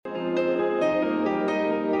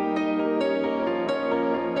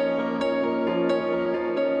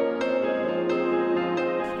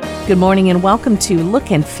Good morning and welcome to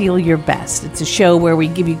Look and Feel Your Best. It's a show where we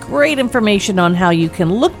give you great information on how you can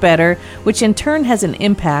look better, which in turn has an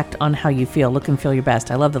impact on how you feel. Look and Feel Your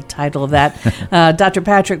Best. I love the title of that. Dr.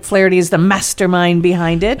 Patrick Flaherty is the mastermind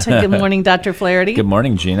behind it. Good morning, Dr. Flaherty. Good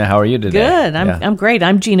morning, Gina. How are you today? Good. I'm great.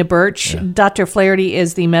 I'm Gina Birch. Yeah. Dr. Flaherty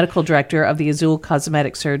is the medical director of the Azul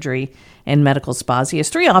Cosmetic Surgery and Medical Spas. He has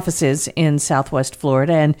 3 offices in Southwest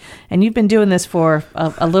Florida, and you've been doing this for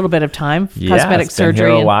a little bit of time. Cosmetic surgery.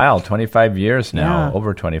 Been here a while, 25 years now,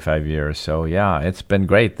 over 25 years. So it's been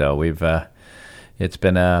great though. It's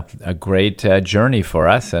been a great journey for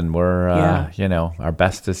us, and we're our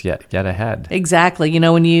best is yet ahead. Exactly.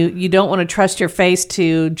 When you don't want to trust your face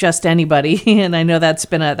to just anybody, and I know that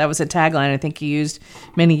was a tagline I think you used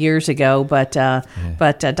many years ago. But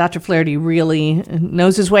Dr. Flaherty really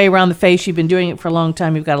knows his way around the face. You've been doing it for a long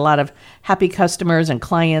time. You've got a lot of happy customers and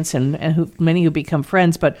clients, and many who become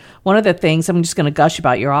friends. But one of the things I'm just going to gush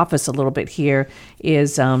about your office a little bit here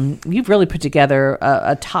is you've really put together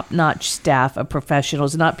a top-notch staff of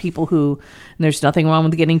professionals, not people who, and there's nothing wrong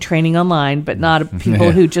with getting training online, but not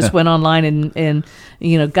people who just went online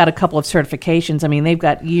and got a couple of certifications. I mean, they've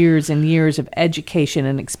got years and years of education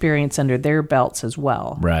and experience under their belts as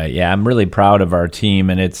well. Right. Yeah, I'm really proud of our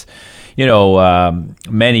team, and it's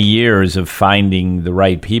many years of finding the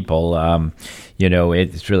right people.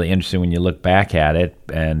 It's really interesting when you look back at it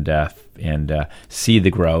and see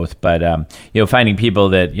the growth. But finding people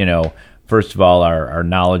that first of all are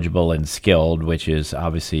knowledgeable and skilled, which is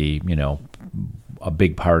obviously a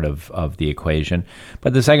big part of the equation.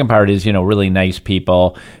 But the second part is really nice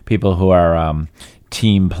people who are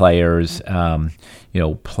team players.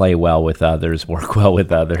 Play well with others, work well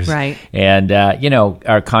with others, right? And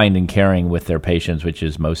are kind and caring with their patients, which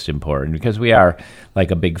is most important because we are like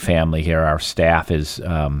a big family here. Our staff is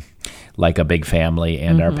like a big family,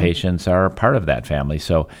 and our patients are part of that family.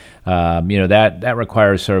 So, that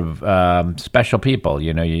requires sort of special people.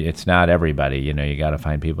 It's not everybody. You got to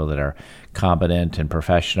find people that are competent and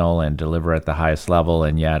professional and deliver at the highest level,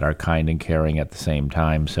 and yet are kind and caring at the same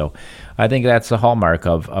time. So, I think that's the hallmark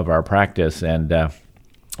of our practice, and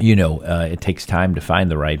it takes time to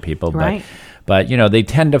find the right people, right. But they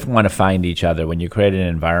tend to want to find each other when you create an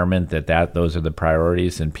environment those are the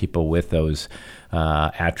priorities, and people with those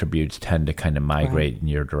attributes tend to kind of migrate in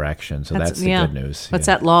your direction. So that's the good news. What's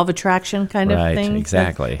that law of attraction kind of thing? Right,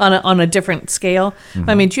 exactly. On a different scale.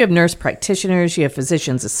 I mean, you have nurse practitioners, you have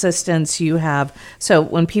physician's assistants, so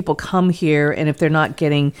when people come here and if they're not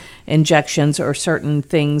getting injections or certain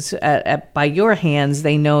things by your hands,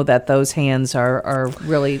 they know that those hands are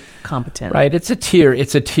really competent. Right. It's a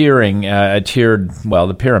tiering,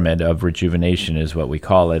 the pyramid of rejuvenation is what we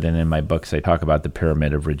call it. And in my books, I talk about the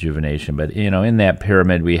pyramid of rejuvenation. But, in that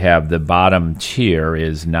pyramid, we have the bottom tier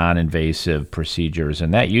is non-invasive procedures.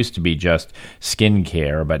 And that used to be just skin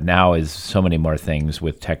care, but now is so many more things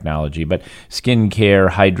with technology. But skin care,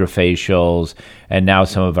 hydrofacials, and now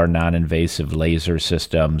some of our non-invasive laser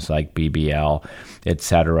systems like BBL, et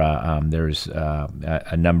cetera. There's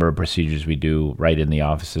a number of procedures we do right in the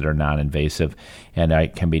office that are non-invasive, and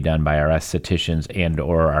it can be done by our estheticians and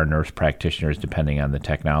or our nurse practitioners, depending on the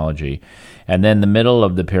technology. And then the middle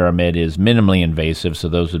of the pyramid is minimally invasive, so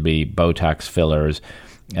those would be Botox fillers.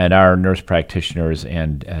 And our nurse practitioners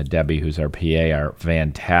and Debbie, who's our PA, are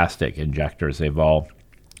fantastic injectors. They've all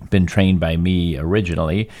been trained by me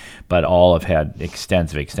originally, but all have had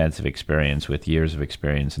extensive experience with years of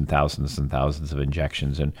experience and thousands of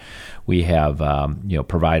injections. And we have,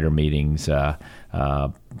 provider meetings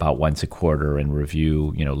about once a quarter and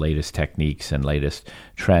review, latest techniques and latest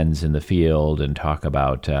trends in the field and talk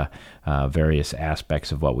about various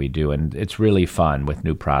aspects of what we do. And it's really fun with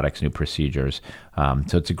new products, new procedures.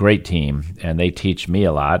 So it's a great team, and they teach me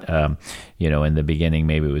a lot. In the beginning,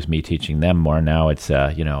 maybe it was me teaching them more. Now it's,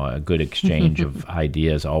 a good exchange of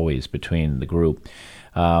ideas always between the group.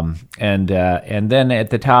 And then at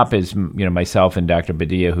the top is, myself and Dr.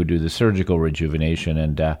 Badia, who do the surgical rejuvenation.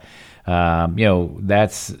 And,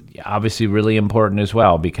 that's obviously really important as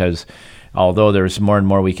well, because although there's more and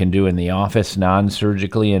more we can do in the office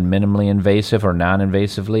non-surgically and minimally invasive or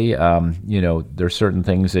non-invasively, there's certain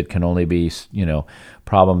things that can only be,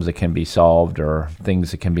 problems that can be solved or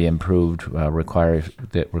things that can be improved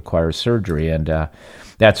require surgery. And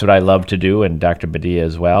that's what I love to do, and Dr. Badia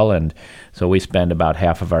as well. And so we spend about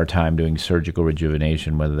half of our time doing surgical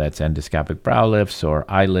rejuvenation, whether that's endoscopic brow lifts or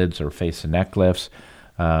eyelids or face and neck lifts,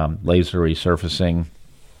 laser resurfacing.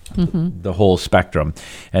 the whole spectrum.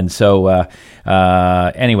 And so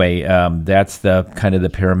anyway, that's the kind of the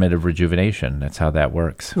pyramid of rejuvenation. That's how that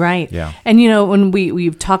works. Right. Yeah. And, when we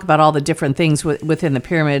talk about all the different things within the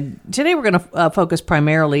pyramid, today we're going to focus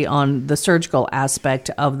primarily on the surgical aspect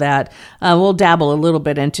of that. We'll dabble a little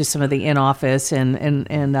bit into some of the in-office and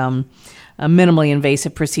minimally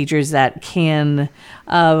invasive procedures that can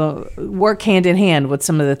work hand in hand with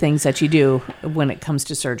some of the things that you do when it comes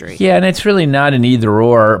to surgery. Yeah, and it's really not an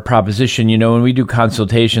either-or proposition. When we do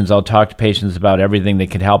consultations, I'll talk to patients about everything that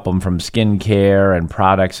could help them, from skin care and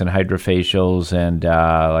products and hydrofacials and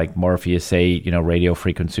like Morpheus 8, radio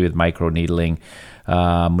frequency with microneedling.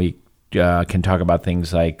 We can talk about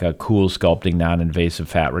things like cool sculpting, non-invasive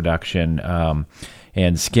fat reduction,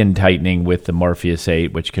 and skin tightening with the Morpheus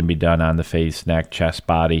 8, which can be done on the face, neck, chest,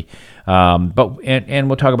 body. But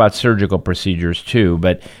we'll talk about surgical procedures too.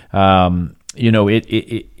 But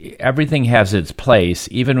everything has its place.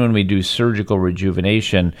 Even when we do surgical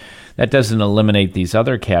rejuvenation, that doesn't eliminate these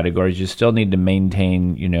other categories. You still need to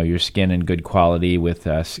maintain, your skin in good quality with,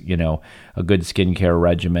 a good skincare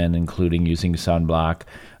regimen, including using sunblock.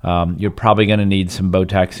 You're probably going to need some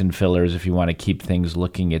Botox and fillers if you want to keep things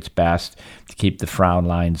looking its best, to keep the frown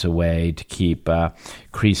lines away, to keep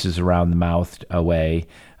creases around the mouth away.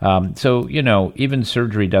 So, even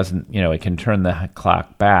surgery doesn't, it can turn the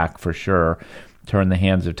clock back for sure, turn the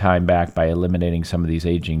hands of time back by eliminating some of these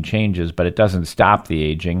aging changes, but it doesn't stop the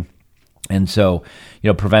aging. And so,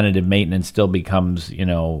 preventative maintenance still becomes,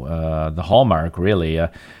 the hallmark, really.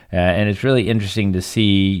 And it's really interesting to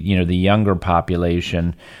see, the younger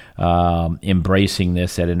population embracing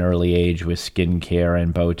this at an early age with skincare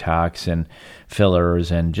and Botox and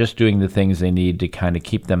fillers and just doing the things they need to kind of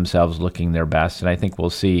keep themselves looking their best. And I think we'll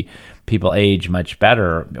see people age much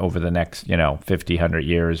better over the next, 50, 100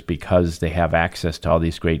 years because they have access to all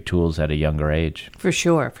these great tools at a younger age. For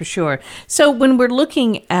sure. So when we're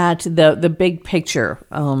looking at the big picture,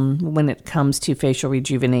 when it comes to facial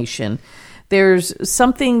rejuvenation, there's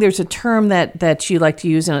a term that you like to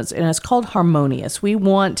use, and it's called harmonious. We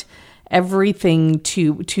want everything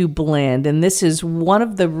to blend, and this is one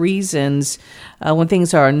of the reasons when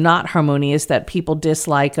things are not harmonious that people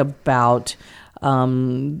dislike about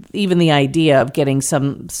even the idea of getting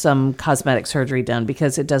some cosmetic surgery done,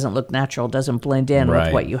 because it doesn't look natural, doesn't blend in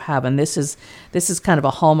with what you have. And this is kind of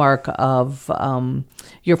a hallmark of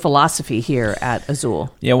your philosophy here at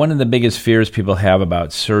Azul. Yeah, one of the biggest fears people have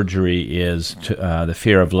about surgery is the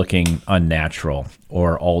fear of looking unnatural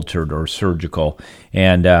or altered or surgical.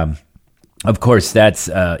 And of course, that's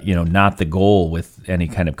not the goal with any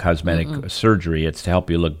kind of cosmetic surgery. It's to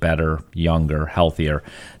help you look better, younger, healthier,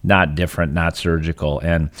 not different, not surgical.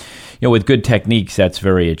 And with good techniques, that's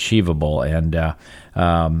very achievable. And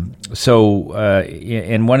and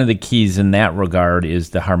one of the keys in that regard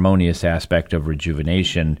is the harmonious aspect of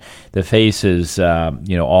rejuvenation. The face is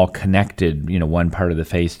all connected, one part of the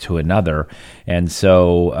face to another, and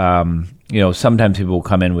so. Sometimes people will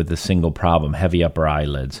come in with a single problem, heavy upper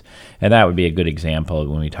eyelids. And that would be a good example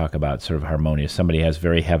when we talk about sort of harmonious. Somebody has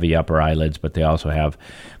very heavy upper eyelids, but they also have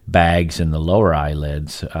bags in the lower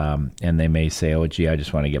eyelids. And they may say, oh, gee, I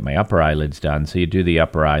just want to get my upper eyelids done. So you do the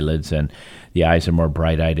upper eyelids, and the eyes are more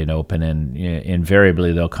bright-eyed and open. And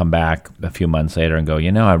invariably, they'll come back a few months later and go,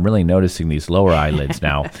 I'm really noticing these lower eyelids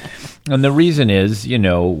now. And the reason is,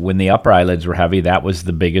 when the upper eyelids were heavy, that was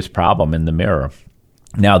the biggest problem in the mirror.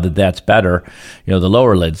 Now that that's better, the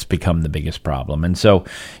lower lids become the biggest problem. And so,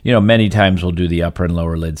 many times we'll do the upper and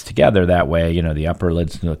lower lids together. That way, the upper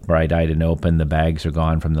lids look bright-eyed and open, the bags are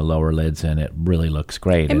gone from the lower lids, and it really looks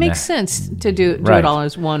great. It makes sense to do it all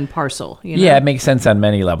as one parcel. Yeah, it makes sense on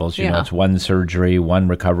many levels. It's one surgery, one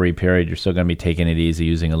recovery period. You're still going to be taking it easy,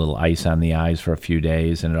 using a little ice on the eyes for a few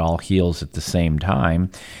days, and it all heals at the same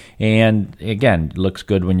time. And again, it looks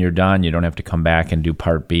good when you're done. You don't have to come back and do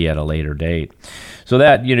part B at a later date. So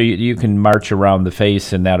that, you can march around the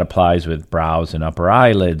face, and that applies with brows and upper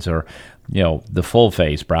eyelids, or, the full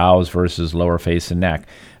face, brows versus lower face and neck.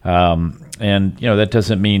 And that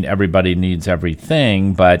doesn't mean everybody needs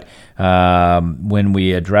everything, but when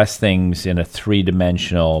we address things in a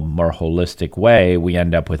three-dimensional, more holistic way, we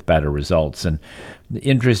end up with better results. And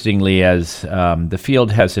interestingly, as the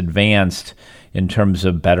field has advanced in terms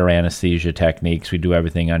of better anesthesia techniques, we do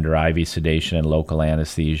everything under IV sedation and local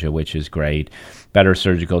anesthesia, which is great. Better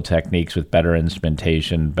surgical techniques with better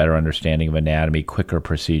instrumentation, better understanding of anatomy, quicker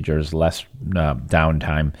procedures, less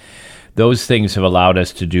downtime. Those things have allowed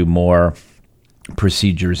us to do more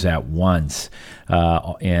procedures at once.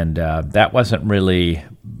 And that wasn't really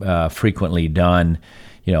frequently done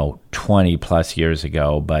 20 plus years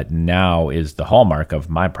ago, but now is the hallmark of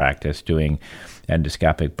my practice, doing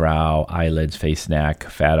endoscopic brow, eyelids, face, neck,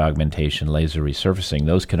 fat augmentation, laser resurfacing.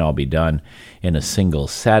 Those can all be done in a single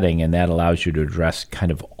setting, and that allows you to address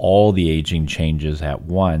kind of all the aging changes at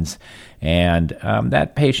once. And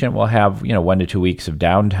that patient will have 1 to 2 weeks of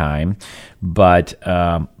downtime, but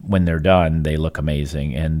when they're done, they look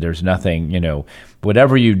amazing. And there's nothing,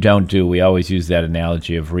 whatever you don't do, we always use that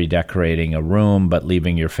analogy of redecorating a room, but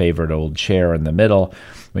leaving your favorite old chair in the middle.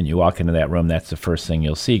 When you walk into that room, that's the first thing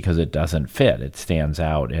you'll see because it doesn't fit. It stands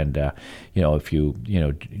out. And, if you,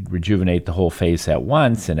 rejuvenate the whole face at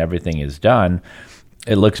once and everything is done,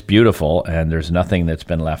 it looks beautiful, and there's nothing that's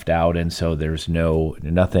been left out, and so there's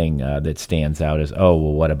nothing that stands out as, oh,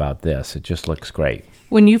 well, what about this? It just looks great.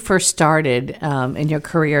 When you first started in your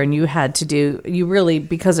career and you had to you really,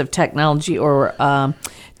 because of technology or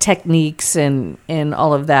techniques and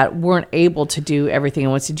all of that, weren't able to do everything at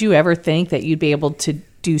once. Did you ever think that you'd be able to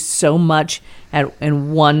do so much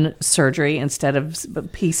in one surgery instead of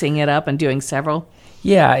piecing it up and doing several?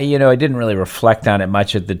 Yeah, I didn't really reflect on it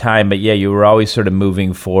much at the time, but yeah, you were always sort of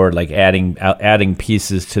moving forward, like adding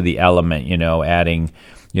pieces to the element, adding,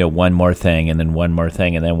 one more thing and then one more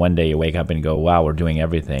thing, and then one day you wake up and go, wow, we're doing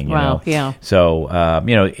everything, you know? Yeah. So,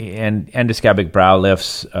 and endoscopic brow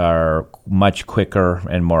lifts are much quicker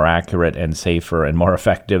and more accurate and safer and more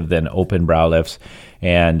effective than open brow lifts.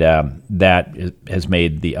 And that has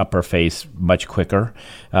made the upper face much quicker.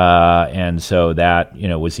 And so that,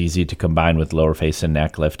 was easy to combine with lower face and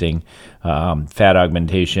neck lifting. Fat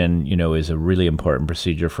augmentation, is a really important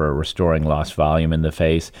procedure for restoring lost volume in the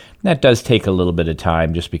face. That does take a little bit of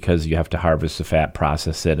time just because you have to harvest the fat,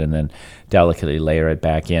 process it, and then delicately layer it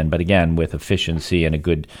back in. But again, with efficiency and a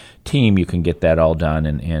good team, you can get that all done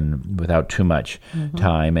in without too much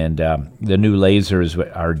time. And the new lasers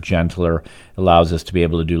are gentler, allows us to be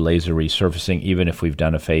able to do laser resurfacing, even if we've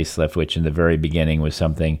done a facelift, which in the very beginning was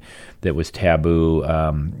something that was taboo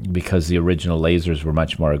because the original lasers were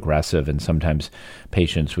much more aggressive, and sometimes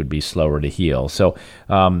patients would be slower to heal. So,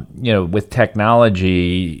 with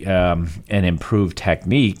technology and improved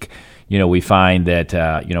technique, we find that,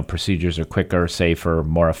 procedures are quicker, safer,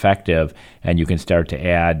 more effective, and you can start to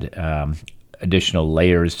add additional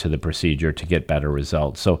layers to the procedure to get better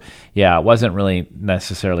results. So, yeah, it wasn't really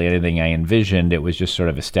necessarily anything I envisioned. It was just sort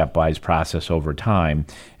of a stepwise process over time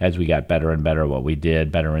as we got better and better at what we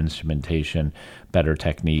did, better instrumentation, better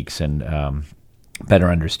techniques, and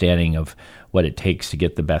better understanding of what it takes to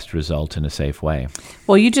get the best result in a safe way.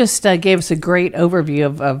 Well, you just gave us a great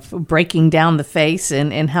overview of breaking down the face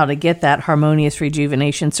and how to get that harmonious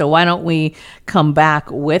rejuvenation. So why don't we come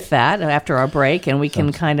back with that after our break, and we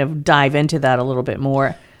can kind of dive into that a little bit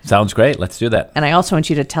more. Sounds great. Let's do that. And I also want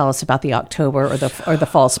you to tell us about the October or the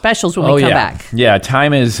fall specials when we come back. Yeah,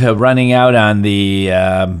 time is running out on the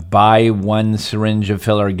buy one syringe of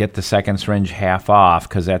filler, get the second syringe half off,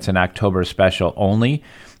 because that's an October special only.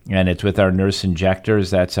 And it's with our nurse injectors.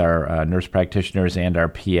 That's our nurse practitioners and our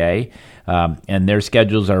PA. And their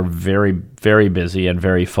schedules are very, very busy and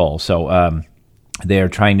very full. So they are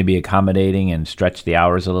trying to be accommodating and stretch the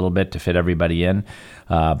hours a little bit to fit everybody in.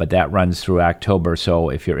 But that runs through October. So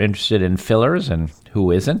if you're interested in fillers, and who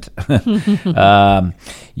isn't? And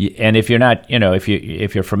if you're not,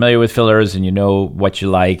 if you're familiar with fillers and you know what you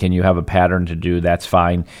like and you have a pattern to do, that's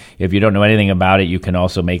fine. If you don't know anything about it, you can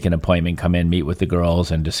also make an appointment, come in, meet with the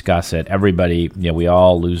girls, and discuss it. Everybody, we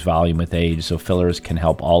all lose volume with age, so fillers can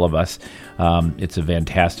help all of us. It's a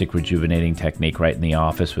fantastic rejuvenating technique right in the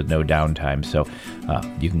office with no downtime. So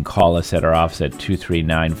you can call us at our office at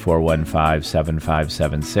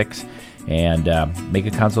 239-415-7576. And make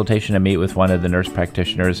a consultation and meet with one of the nurse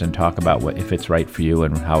practitioners and talk about if it's right for you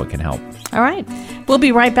and how it can help. All right. We'll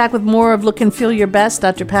be right back with more of Look and Feel Your Best.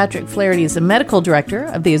 Dr. Patrick Flaherty is the medical director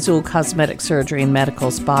of the Azul Cosmetic Surgery and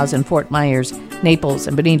Medical Spas in Fort Myers, Naples,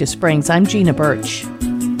 and Bonita Springs. I'm Gina Birch.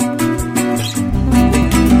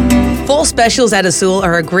 Fall specials at Azul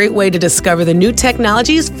are a great way to discover the new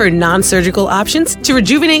technologies for non-surgical options to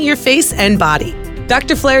rejuvenate your face and body.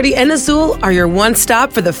 Dr. Flaherty and Azul are your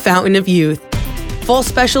one-stop for the fountain of youth. Fall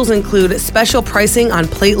specials include special pricing on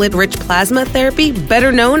platelet-rich plasma therapy, better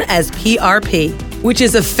known as PRP, which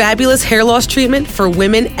is a fabulous hair loss treatment for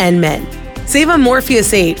women and men. Save on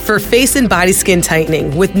Morpheus 8 for face and body skin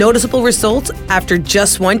tightening with noticeable results after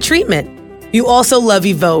just one treatment. You also love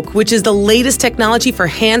Evoke, which is the latest technology for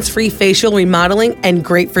hands-free facial remodeling and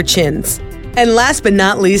great for chins. And last but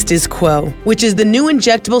not least is Quo, which is the new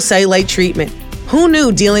injectable cellulite treatment. Who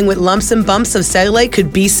knew dealing with lumps and bumps of cellulite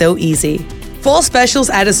could be so easy? Fall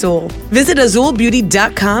specials at Azul. Visit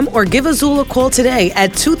azulbeauty.com or give Azul a call today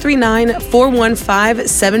at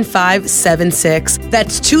 239-415-7576.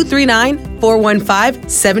 That's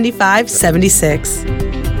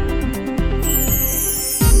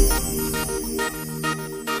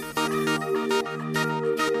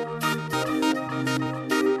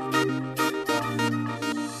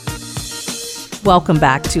Welcome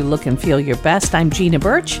back to Look and Feel Your Best. I'm Gina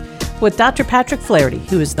Birch with Dr. Patrick Flaherty,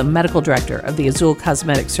 who is the medical director of the Azul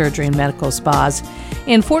Cosmetic Surgery and Medical Spas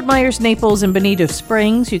in Fort Myers, Naples, and Bonito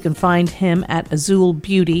Springs. You can find him at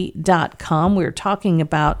azulbeauty.com. We're talking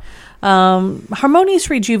about harmonious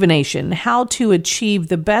rejuvenation, how to achieve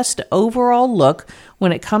the best overall look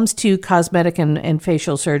when it comes to cosmetic and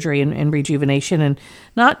facial surgery and rejuvenation, and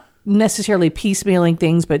not necessarily piecemealing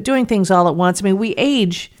things, but doing things all at once. I mean, we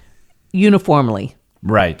age uniformly.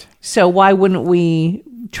 Right. So why wouldn't we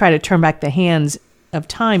try to turn back the hands of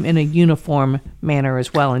time in a uniform manner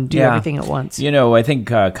as well and do everything at once? You know, I think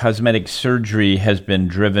cosmetic surgery has been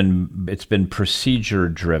driven, it's been procedure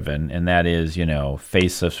driven, and that is, you know,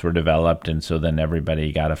 facelifts were developed, and so then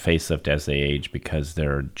everybody got a facelift as they age because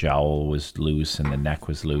their jowl was loose and the neck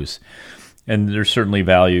was loose. And there's certainly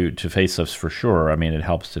value to facelifts for sure. I mean, it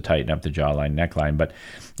helps to tighten up the jawline, neckline, but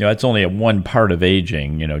you know, it's only one part of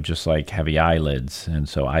aging, you know, just like heavy eyelids. And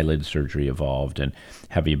so eyelid surgery evolved, and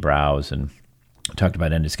heavy brows, and talked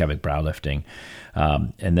about endoscopic brow lifting.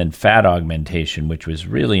 And then fat augmentation, which was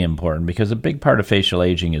really important because a big part of facial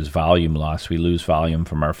aging is volume loss. We lose volume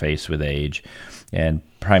from our face with age, and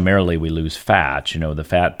primarily we lose fat. You know, the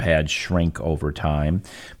fat pads shrink over time.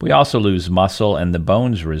 We also lose muscle, and the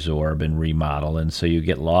bones resorb and remodel, and so you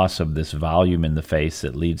get loss of this volume in the face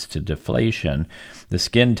that leads to deflation. The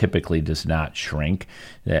skin typically does not shrink.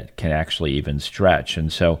 That can actually even stretch.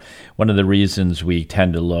 And so one of the reasons we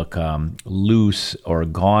tend to look loose or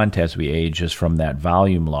gaunt as we age is from that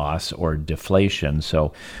volume loss or deflation.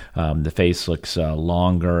 So the face looks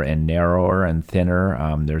longer and narrower and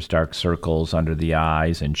thinner. There's dark circles under the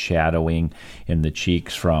eyes and shadowing in the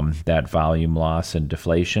cheeks from that volume loss and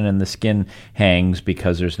deflation. And the skin hangs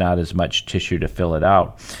because there's not as much tissue to fill it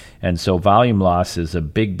out. And so volume loss is a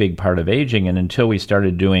big, big part of aging. And until we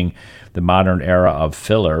started doing the modern era of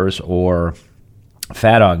fillers or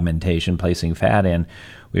fat augmentation, placing fat in,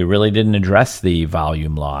 we really didn't address the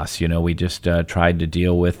volume loss. You know, we just tried to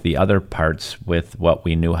deal with the other parts with what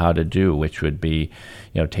we knew how to do, which would be,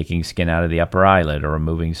 you know, taking skin out of the upper eyelid or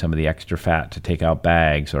removing some of the extra fat to take out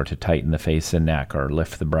bags or to tighten the face and neck or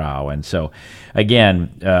lift the brow. And so, again,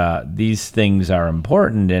 these things are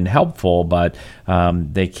important and helpful, but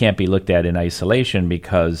they can't be looked at in isolation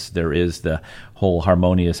because there is the whole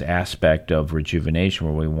harmonious aspect of rejuvenation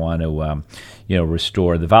where we want to,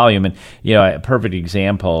 restore the volume. And, you know, a perfect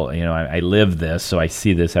example, you know, I live this, so I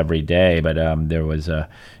see this every day, but there was an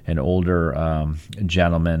older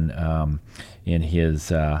gentleman in his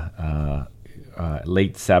late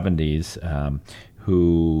 70s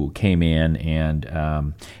who came in and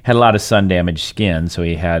had a lot of sun-damaged skin, so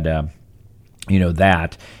he had,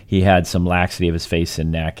 that. He had some laxity of his face and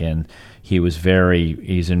neck, and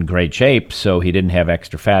he's in great shape, so he didn't have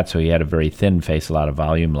extra fat, so he had a very thin face, a lot of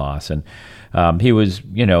volume loss. And he was,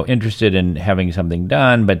 interested in having something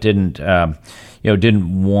done, but didn't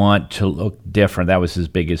want to look different. That was his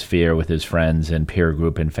biggest fear with his friends and peer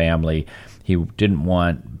group and family. He didn't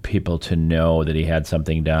want people to know that he had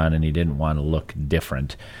something done, and he didn't want to look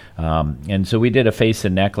different. And so we did a face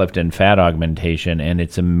and neck lift and fat augmentation, and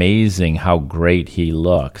it's amazing how great he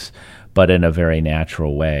looks, but in a very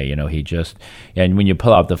natural way. You know, and when you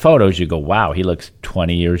pull out the photos, you go, wow, he looks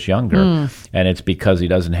 20 years younger. And it's because he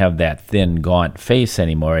doesn't have that thin, gaunt face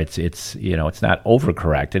anymore. It's not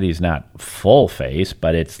overcorrected. He's not full face,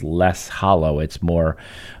 but it's less hollow. It's more,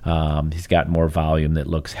 he's got more volume that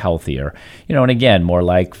looks healthier. And again, more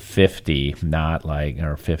like 50,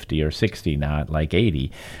 or 50 or 60, not like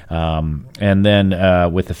 80. And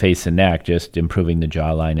then with the face and neck, just improving the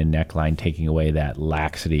jawline and neckline, taking away that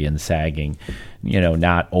laxity and sagging,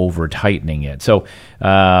 not over tightening it. So,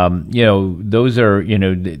 those are,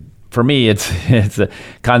 for me, it's a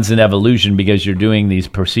constant evolution because you're doing these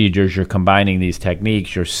procedures, you're combining these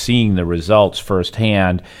techniques, you're seeing the results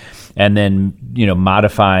firsthand, and then,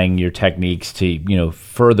 modifying your techniques to,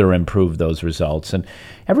 further improve those results. And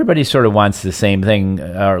everybody sort of wants the same thing,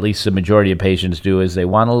 or at least the majority of patients do, is they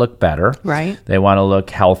want to look better. Right. They want to look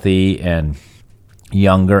healthy and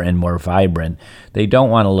younger and more vibrant. They don't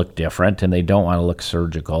want to look different, and they don't want to look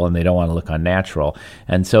surgical, and they don't want to look unnatural.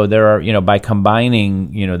 And so there are, by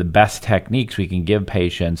combining, the best techniques, we can give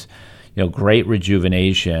patients, great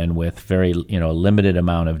rejuvenation with very, limited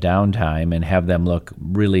amount of downtime and have them look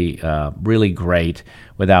really, really great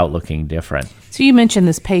without looking different. So you mentioned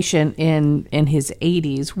this patient in his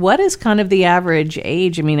 80s. What is kind of the average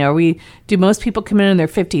age? I mean, do most people come in their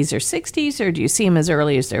 50s or 60s, or do you see them as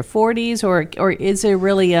early as their 40s, or is there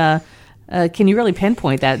really can you really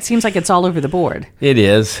pinpoint that? It seems like it's all over the board. It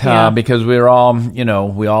is, because we're all,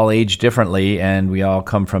 we all age differently, and we all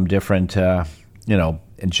come from different,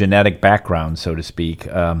 genetic backgrounds, so to speak.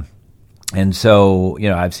 And so,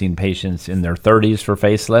 I've seen patients in their 30s for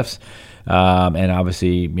facelifts. And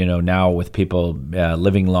obviously, now with people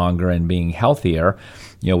living longer and being healthier,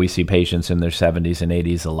 we see patients in their 70s and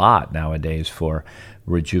 80s a lot nowadays for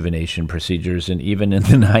rejuvenation procedures, and even in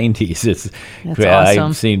the 90s. That's awesome.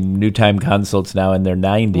 I've seen new time consults now in their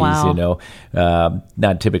 90s, Wow.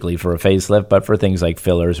 Not typically for a facelift, but for things like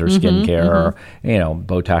fillers or skincare or,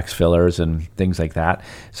 Botox fillers and things like that.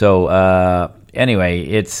 So, anyway,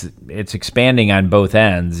 it's expanding on both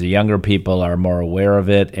ends. The younger people are more aware of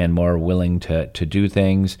it and more willing to do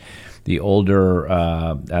things. The older,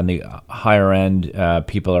 on the higher end,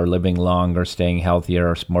 people are living longer, staying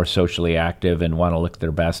healthier, more socially active, and want to look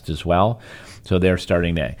their best as well. So they're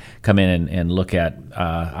starting to come in and look at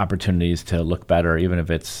opportunities to look better, even if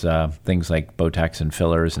it's things like Botox and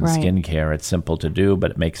fillers and skincare. It's simple to do, but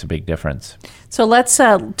it makes a big difference. So let's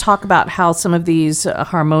talk about how some of these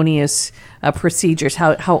harmonious procedures,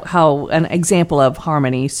 how an example of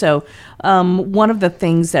harmony. So one of the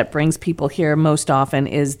things that brings people here most often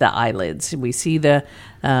is the eyelids. We see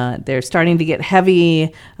they're starting to get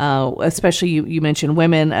heavy, especially you mentioned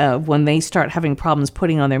women, when they start having problems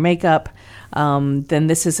putting on their makeup. Then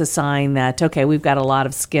this is a sign that, okay, we've got a lot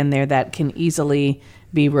of skin there that can easily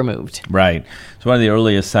be removed. Right. So one of the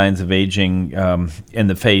earliest signs of aging in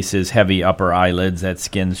the face is heavy upper eyelids. That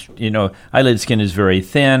skin's, eyelid skin is very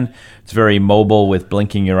thin. It's very mobile, with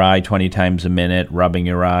blinking your eye 20 times a minute, rubbing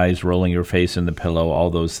your eyes, rolling your face in the pillow, all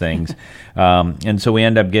those things. And so we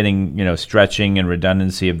end up getting, stretching and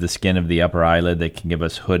redundancy of the skin of the upper eyelid that can give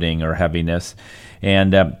us hooding or heaviness.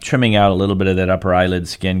 And trimming out a little bit of that upper eyelid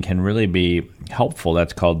skin can really be helpful.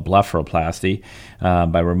 That's called blepharoplasty.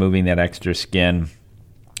 By removing that extra skin,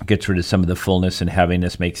 gets rid of some of the fullness and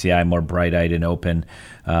heaviness, makes the eye more bright-eyed and open,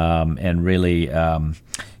 and really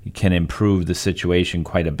can improve the situation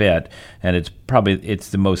quite a bit. And it's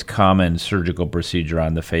the most common surgical procedure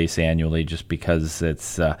on the face annually, just because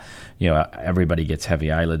it's everybody gets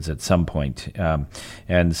heavy eyelids at some point.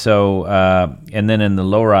 And then in the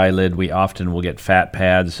lower eyelid, we often will get fat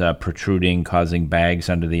pads protruding, causing bags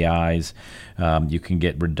under the eyes. You can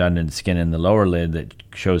get redundant skin in the lower lid that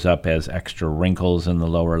shows up as extra wrinkles in the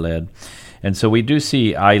lower lid. And so we do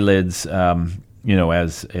see eyelids,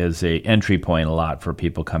 as a entry point a lot for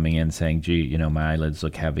people coming in saying, gee, my eyelids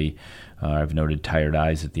look heavy. I've noted tired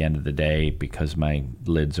eyes at the end of the day because my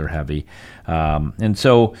lids are heavy. And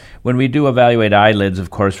so when we do evaluate eyelids,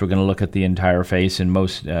 of course, we're going to look at the entire face, and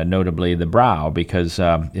most notably the brow, because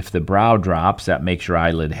if the brow drops, that makes your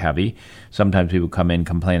eyelid heavy. Sometimes people come in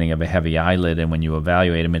complaining of a heavy eyelid, and when you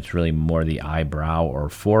evaluate them, it's really more the eyebrow or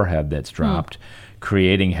forehead that's dropped,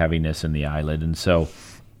 creating heaviness in the eyelid. And so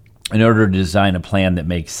in order to design a plan that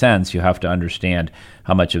makes sense, you have to understand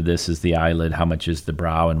how much of this is the eyelid, how much is the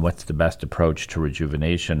brow, and what's the best approach to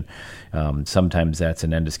rejuvenation. Sometimes that's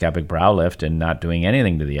an endoscopic brow lift and not doing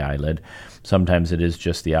anything to the eyelid. Sometimes it is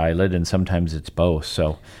just the eyelid, and sometimes it's both.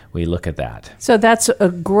 So we look at that. So that's a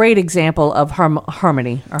great example of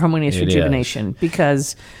harmony or harmonious rejuvenation,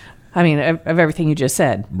 because of everything you just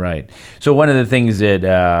said. Right. So one of the things that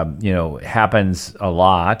happens a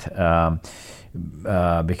lot,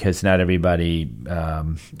 because not everybody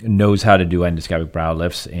knows how to do endoscopic brow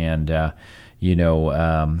lifts, and a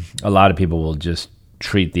lot of people will just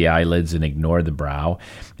treat the eyelids and ignore the brow.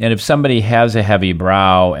 And if somebody has a heavy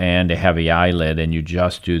brow and a heavy eyelid, and you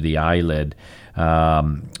just do the eyelid,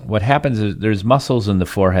 what happens is there's muscles in the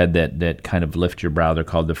forehead that kind of lift your brow. They're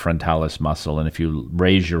called the frontalis muscle. And if you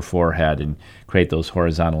raise your forehead and create those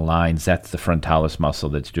horizontal lines, that's the frontalis muscle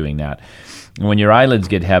that's doing that. And when your eyelids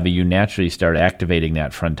get heavy, you naturally start activating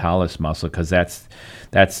that frontalis muscle, because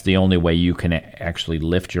that's the only way you can actually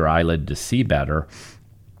lift your eyelid to see better,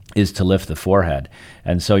 is to lift the forehead.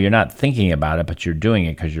 And so you're not thinking about it, but you're doing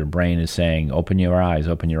it because your brain is saying, open your eyes,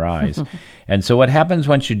 open your eyes. And so what happens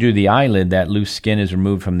once you do the eyelid, that loose skin is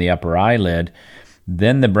removed from the upper eyelid,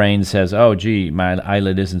 then the brain says, oh, gee, my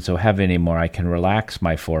eyelid isn't so heavy anymore. I can relax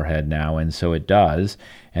my forehead now. And so it does.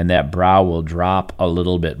 And that brow will drop a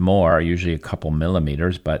little bit more, usually a couple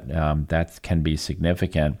millimeters, but that can be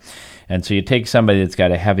significant. And so you take somebody that's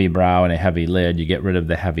got a heavy brow and a heavy lid, you get rid of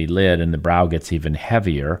the heavy lid, and the brow gets even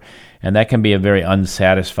heavier. And that can be a very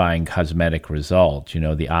unsatisfying cosmetic result. You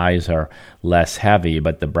know, the eyes are less heavy,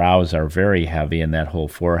 but the brows are very heavy, and that whole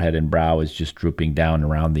forehead and brow is just drooping down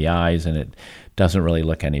around the eyes, and it doesn't really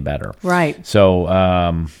look any better. Right. So,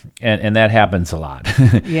 and that happens a lot.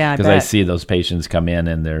 Yeah, because I see those patients come in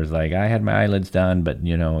and there's like, I had my eyelids done, but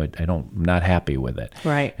I'm not happy with it.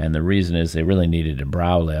 Right. And the reason is they really needed a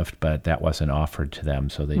brow lift, but that wasn't offered to them,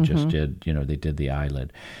 so they just did. They did the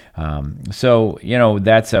eyelid. So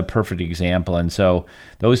that's a perfect example. And so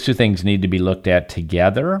those two things need to be looked at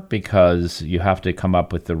together because you have to come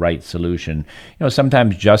up with the right solution.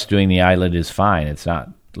 Sometimes just doing the eyelid is fine. It's not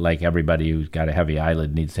like everybody who's got a heavy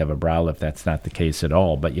eyelid needs to have a brow lift. That's not the case at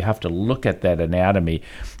all. But you have to look at that anatomy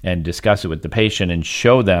and discuss it with the patient and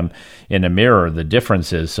show them in a mirror the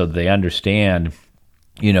differences so that they understand,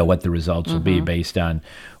 what the results will be based on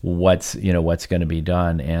what's going to be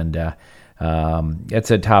done. And it's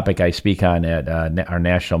a topic I speak on at our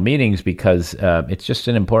national meetings because it's just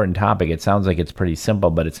an important topic. It sounds like it's pretty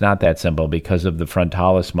simple, but it's not that simple because of the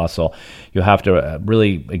frontalis muscle. You have to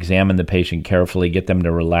really examine the patient carefully, get them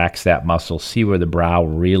to relax that muscle, see where the brow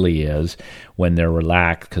really is when they're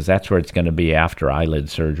relaxed, because that's where it's going to be after eyelid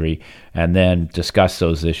surgery, and then discuss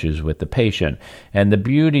those issues with the patient. And the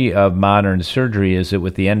beauty of modern surgery is that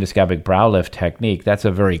with the endoscopic brow lift technique, that's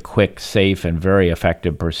a very quick, safe, and very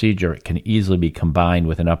effective procedure. It can easily be combined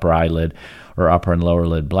with an upper eyelid or upper and lower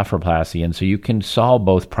lid blepharoplasty, and so you can solve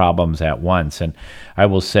both problems at once. And I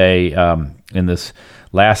will say in this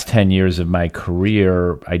last 10 years of my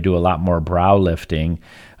career, I do a lot more brow lifting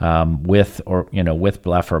with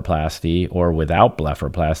blepharoplasty or without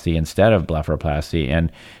blepharoplasty instead of blepharoplasty.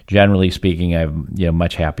 And generally speaking, I have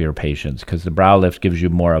much happier patients because the brow lift gives you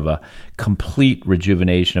more of a complete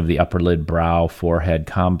rejuvenation of the upper lid brow forehead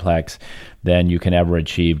complex than you can ever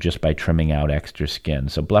achieve just by trimming out extra skin.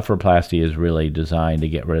 So blepharoplasty is really designed to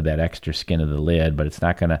get rid of that extra skin of the lid, but it's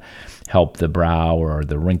not going to help the brow or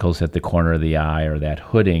the wrinkles at the corner of the eye or that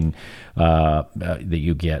hooding that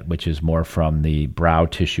you get, which is more from the brow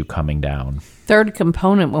tissue coming down. Third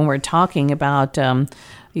component when we're talking about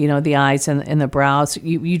the eyes and the brows.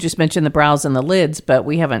 You just mentioned the brows and the lids, but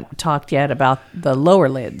we haven't talked yet about the lower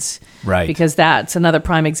lids. Right. Because that's another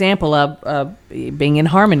prime example of being in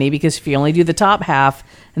harmony, because if you only do the top half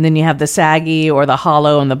and then you have the saggy or the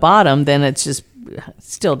hollow on the bottom, then it's just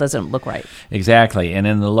still doesn't look right. Exactly. And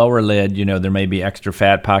in the lower lid, there may be extra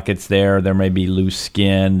fat pockets there may be loose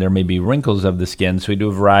skin, there may be wrinkles of the skin. So we do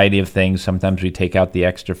a variety of things. Sometimes we take out the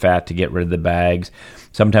extra fat to get rid of the bags.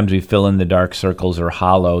 Sometimes we fill in the dark circles or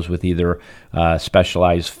hollows with either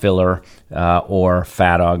specialized filler or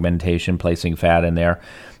fat augmentation, placing fat in there.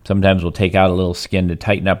 Sometimes we'll take out a little skin to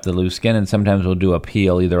tighten up the loose skin, and sometimes we'll do a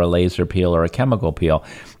peel, either a laser peel or a chemical peel.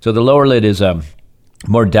 So the lower lid is a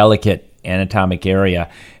more delicate anatomic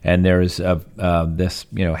area, and there's this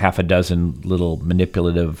half a dozen little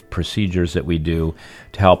manipulative procedures that we do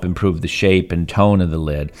to help improve the shape and tone of the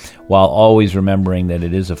lid, while always remembering that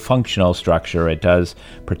it is a functional structure. It does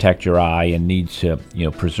protect your eye and needs to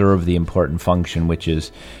preserve the important function, which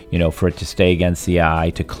is for it to stay against the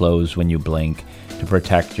eye, to close when you blink, to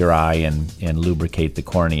protect your eye and lubricate the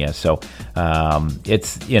cornea. So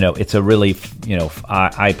it's a really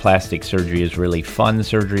eye plastic surgery is really fun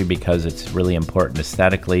surgery because it's really important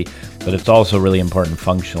aesthetically, but it's also really important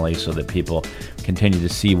functionally so that people continue to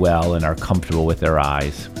see well and are comfortable with their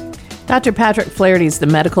eyes. Dr. Patrick Flaherty is the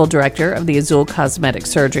medical director of the Azul Cosmetic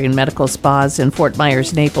Surgery and Medical Spas in Fort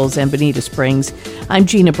Myers, Naples, and Bonita Springs. I'm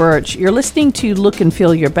Gina Birch. You're listening to Look and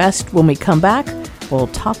Feel Your Best. When we come back, we'll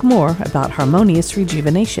talk more about harmonious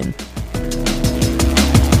rejuvenation.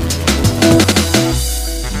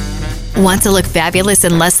 Want to look fabulous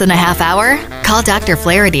in less than a half hour? Call Dr.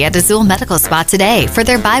 Flaherty at Azul Medical Spa today for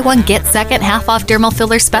their buy one, get second half off dermal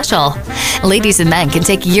filler special. Ladies and men can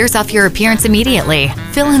take years off your appearance immediately.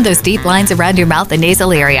 Fill in those deep lines around your mouth and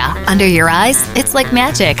nasal area. Under your eyes, it's like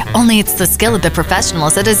magic, only it's the skill of the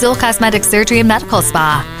professionals at Azul Cosmetic Surgery and Medical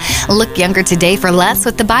Spa. Look younger today for less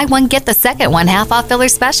with the buy one, get the second one half off filler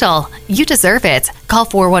special. You deserve it. Call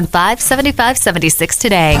 415-7576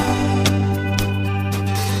 today.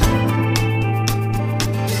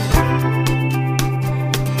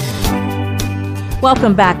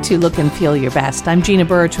 Welcome back to Look and Feel Your Best. I'm Gina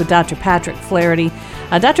Birch with Dr. Patrick Flaherty.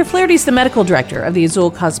 Dr. Flaherty is the medical director of the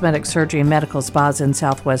Azul Cosmetic Surgery and Medical Spas in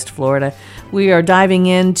Southwest Florida. We are diving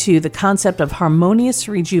into the concept of harmonious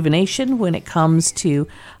rejuvenation when it comes to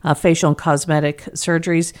facial and cosmetic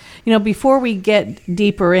surgeries. You know, before we get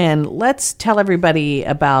deeper in, let's tell everybody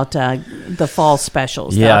about the fall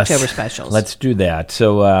specials, the October specials. Let's do that.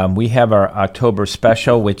 So we have our October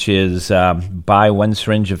special, which is buy one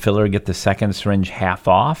syringe of filler, get the second syringe half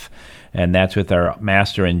off. And that's with our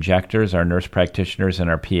master injectors, our nurse practitioners, and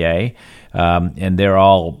our PA. And they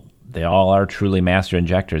all are truly master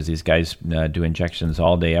injectors. These guys do injections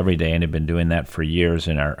all day, every day, and have been doing that for years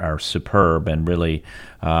and are superb and really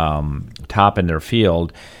top in their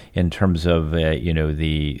field in terms of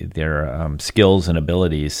their skills and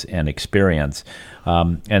abilities and experience.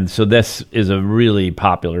 And so this is a really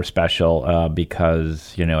popular special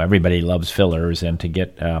because everybody loves fillers, and to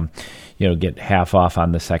get get half off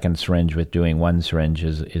on the second syringe with doing one syringe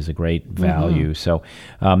is a great value. Mm-hmm. So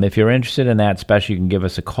if you're interested in that special, you can give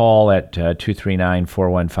us a call at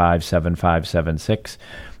 239-415-7576.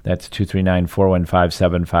 That's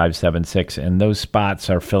 239-415-7576. And those spots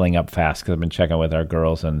are filling up fast because I've been checking with our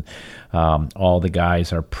girls, and all the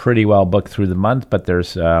guys are pretty well booked through the month, but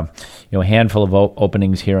there's a handful of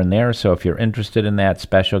openings here and there. So if you're interested in that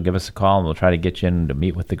special, give us a call and we'll try to get you in to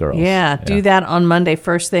meet with the girls. Yeah, do that on Monday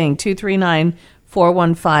first thing,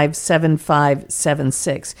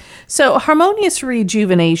 239-415-7576. So harmonious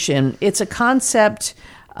rejuvenation, it's a concept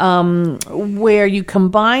where you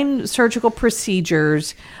combine surgical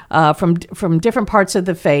procedures from different parts of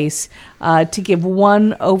the face to give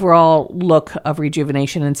one overall look of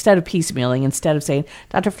rejuvenation instead of piecemealing, instead of saying,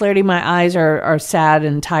 Dr. Flaherty, my eyes are sad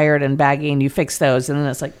and tired and baggy, and you fix those. And then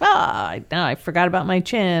it's like, I forgot about my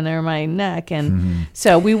chin or my neck. And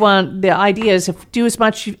so the idea is do as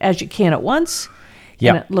much as you can at once.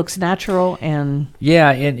 Yep. And it looks natural. And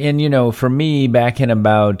for me, back in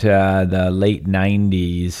about the late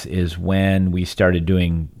 90s is when we started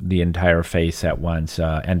doing the entire face at once,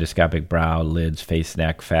 endoscopic brow, lids, face,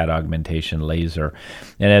 neck, fat augmentation, laser.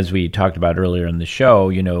 And as we talked about earlier in the show,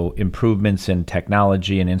 improvements in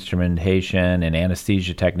technology and instrumentation and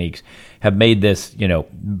anesthesia techniques have made this,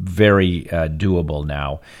 very doable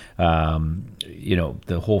now.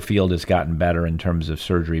 The whole field has gotten better in terms of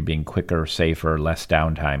surgery being quicker, safer, less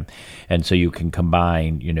downtime. And so you can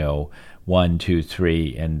combine, 1, 2,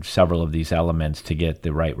 3, and several of these elements to get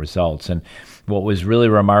the right results. And what was really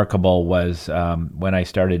remarkable was when I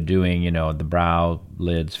started doing, the brow,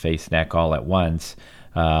 lids, face, neck all at once,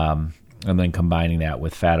 and then combining that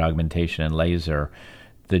with fat augmentation and laser,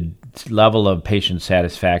 the level of patient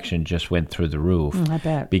satisfaction just went through the roof. I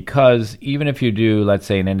bet. Because even if you do, let's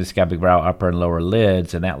say, an endoscopic brow, upper and lower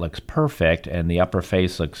lids, and that looks perfect, and the upper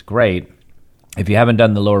face looks great, if you haven't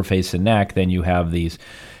done the lower face and neck, then you have these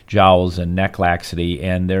jowls and neck laxity,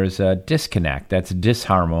 and there's a disconnect. That's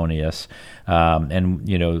disharmonious, and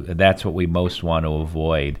that's what we most want to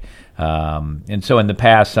avoid. And so in the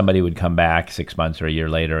past, somebody would come back 6 months or a year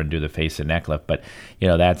later and do the face and neck lift, but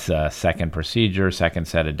that's a second procedure, second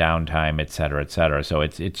set of downtime, et cetera, et cetera. So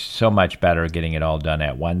it's so much better getting it all done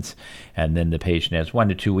at once, and then the patient has 1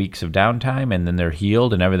 to 2 weeks of downtime, and then they're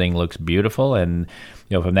healed, and everything looks beautiful. And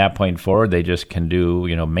from that point forward, they just can do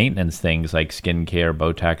maintenance things like skin care,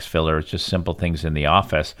 Botox fillers, just simple things in the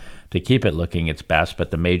office to keep it looking its best. But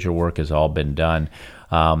the major work has all been done.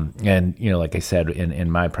 And like I said,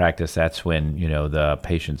 in my practice, that's when, the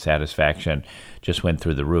patient satisfaction just went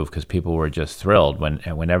through the roof because people were just thrilled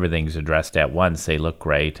when everything's addressed at once. They look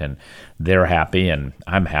great and they're happy and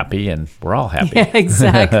I'm happy and we're all happy. Yeah,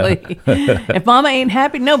 exactly. If mama ain't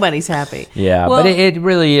happy, nobody's happy. Yeah, well, but it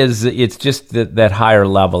really is. It's just that higher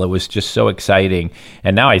level. It was just so exciting.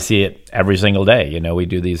 And now I see it every single day. We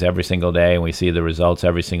do these every single day and we see the results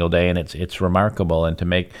every single day, and it's remarkable. And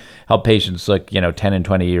to help patients look, 10 and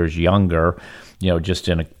 20 years younger, just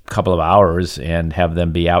in a couple of hours, and have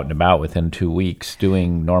them be out and about within 2 weeks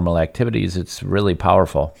doing normal activities, it's really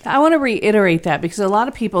powerful. I want to reiterate that because a lot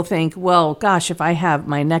of people think, well, gosh, if I have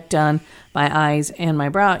my neck done, my eyes, and my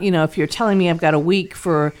brow, if you're telling me I've got a week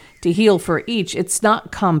to heal for each, it's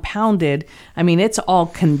not compounded. I mean, it's all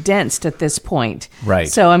condensed at this point. Right.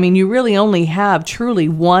 So, you really only have truly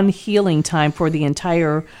one healing time for the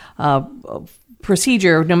entire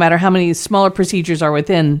procedure, no matter how many smaller procedures are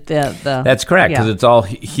within the That's correct, because it's all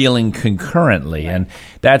healing concurrently. Right. And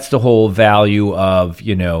that's the whole value of,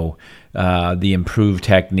 the improved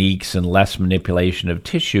techniques and less manipulation of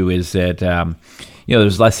tissue, is that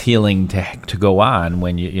there's less healing to go on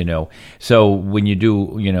when so when you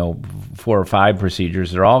do 4 or 5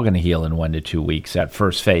 procedures, they're all going to heal in 1 to 2 weeks, that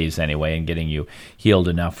first phase anyway, and getting you healed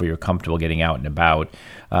enough where you're comfortable getting out and about.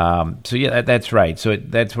 So yeah, that's right. So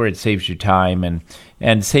that's where it saves you time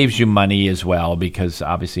and saves you money as well, because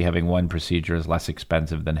obviously having 1 procedure is less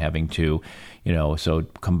expensive than having 2. So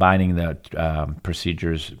combining the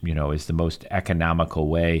procedures, is the most economical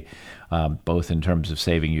way, both in terms of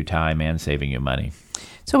saving you time and saving you money.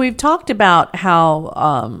 So we've talked about how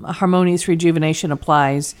harmonious rejuvenation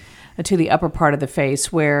applies to the upper part of the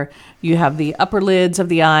face, where you have the upper lids of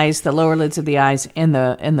the eyes, the lower lids of the eyes, and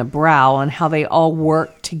the brow, and how they all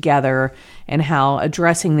work together, and how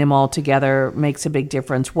addressing them all together makes a big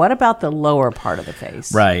difference. What about the lower part of the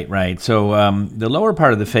face? Right. So the lower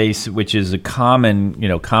part of the face, which is a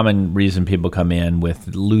common reason people come in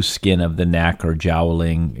with loose skin of the neck or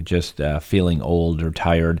jowling, just feeling old or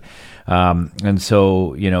tired. And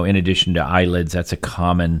so, in addition to eyelids, that's a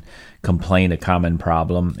common complaint, a common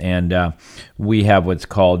problem. And we have what's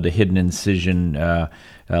called the hidden incision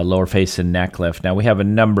lower face and neck lift. Now, we have a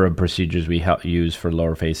number of procedures we use for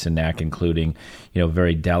lower face and neck, including,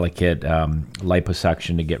 very delicate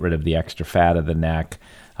liposuction to get rid of the extra fat of the neck,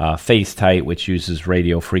 Face Tight, which uses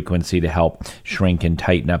radio frequency to help shrink and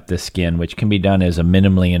tighten up the skin, which can be done as a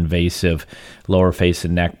minimally invasive lower face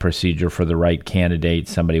and neck procedure for the right candidate,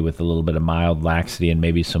 somebody with a little bit of mild laxity and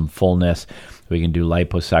maybe some fullness. We can do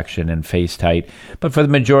liposuction and Face Tight. But for the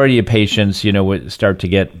majority of patients, we start to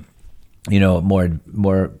get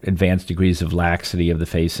more advanced degrees of laxity of the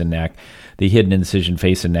face and neck. The hidden incision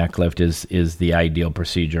face and neck lift is the ideal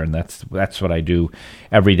procedure, and that's what I do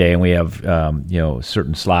every day. And we have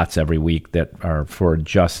certain slots every week that are for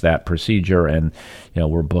just that procedure, and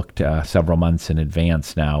we're booked several months in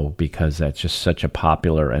advance now because that's just such a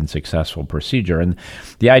popular and successful procedure. And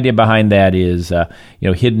the idea behind that is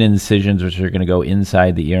hidden incisions, which are going to go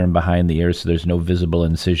inside the ear and behind the ear, so there's no visible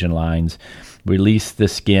incision lines. Release the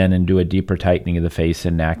skin and do a deeper tightening of the face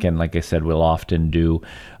and neck. And like I said, we'll often do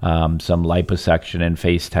some liposuction and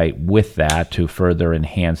Face Tight with that to further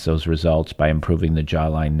enhance those results by improving the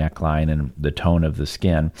jawline, neckline, and the tone of the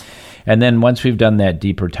skin. And then once we've done that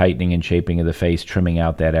deeper tightening and shaping of the face, trimming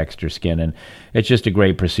out that extra skin, and it's just a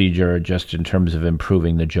great procedure just in terms of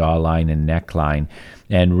improving the jawline and neckline,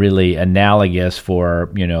 and really analogous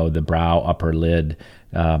for, the brow, upper lid,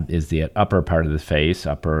 is the upper part of the face,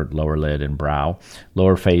 upper, lower lid, and brow.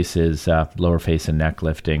 Lower face is lower face and neck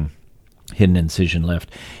lifting, hidden incision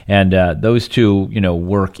lift. And those two,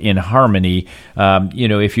 work in harmony.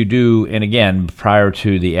 If you do, and again, prior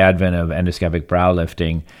to the advent of endoscopic brow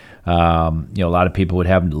lifting, a lot of people would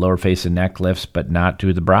have lower face and neck lifts, but not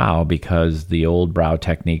do the brow, because the old brow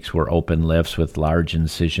techniques were open lifts with large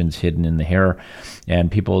incisions hidden in the hair,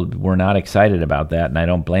 and people were not excited about that, and I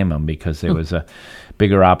don't blame them, because it was a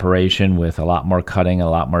bigger operation with a lot more cutting, a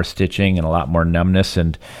lot more stitching, and a lot more numbness,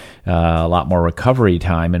 and a lot more recovery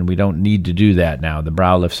time, and we don't need to do that now. The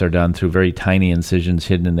brow lifts are done through very tiny incisions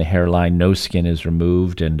hidden in the hairline. No skin is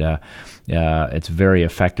removed, and it's a very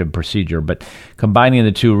effective procedure. But combining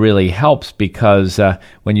the two really helps, because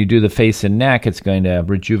when you do the face and neck, it's going to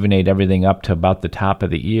rejuvenate everything up to about the top of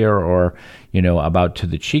the ear, or about to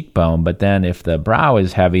the cheekbone. But then if the brow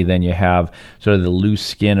is heavy, then you have sort of the loose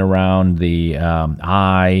skin around the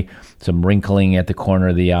eye, some wrinkling at the corner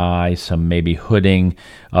of the eye, some maybe hooding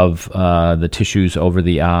of the tissues over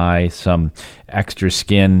the eye, some extra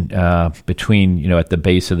skin between, at the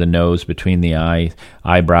base of the nose, between the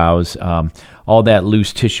eyebrows. All that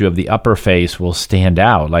loose tissue of the upper face will stand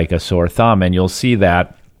out like a sore thumb, and you'll see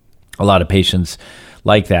that a lot of patients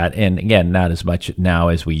like that. And again, not as much now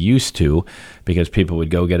as we used to, because people would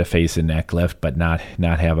go get a face and neck lift but not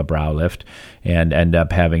have a brow lift, and end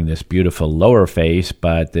up having this beautiful lower face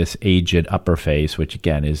but this aged upper face, which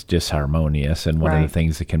again is disharmonious, and one of the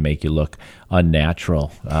things that can make you look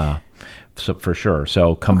unnatural. So for sure.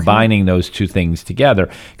 So combining those two things together,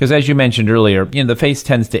 because as you mentioned earlier, the face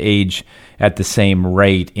tends to age at the same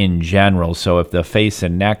rate in general. So if the face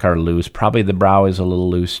and neck are loose, probably the brow is a little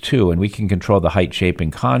loose too. And we can control the height, shape,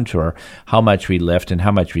 and contour, how much we lift and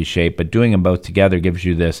how much we shape. But doing them both together gives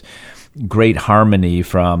you this great harmony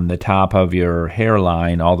from the top of your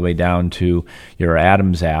hairline all the way down to your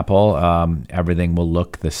Adam's apple. Everything will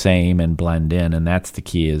look the same and blend in, and that's the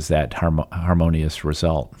key, is that harmonious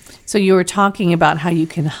result. So you were talking about how you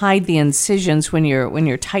can hide the incisions when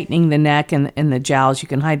you're tightening the neck and the jowls. You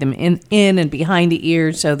can hide them in and behind the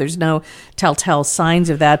ears, so there's no telltale signs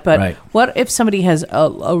of that. But what if somebody has a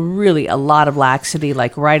lot of laxity,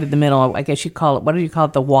 like right in the middle? I guess you call it, what do you call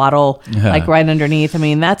it, the waddle, like right underneath? I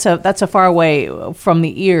mean, that's a so far away from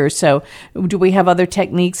the ear. So do we have other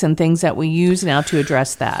techniques and things that we use now to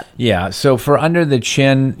address that? Yeah. So for under the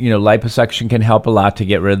chin, liposuction can help a lot to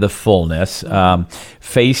get rid of the fullness.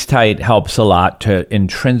 FaceTite helps a lot to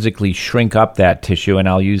intrinsically shrink up that tissue, and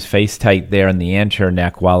I'll use FaceTite there in the anterior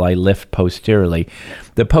neck while I lift posteriorly.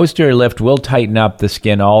 The posterior lift will tighten up the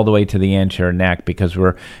skin all the way to the anterior neck because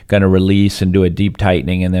we're going to release and do a deep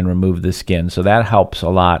tightening and then remove the skin. So that helps a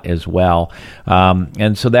lot as well.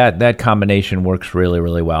 And so that combination works really,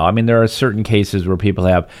 really well. I mean, there are certain cases where people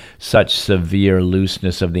have such severe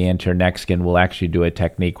looseness of the anterior neck skin, we'll actually do a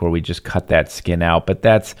technique where we just cut that skin out. But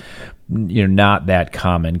that's not that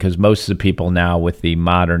common because most of the people now with the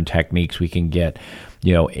modern techniques, we can get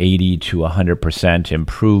 80 to 100%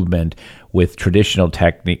 improvement with traditional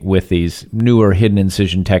technique, with these newer hidden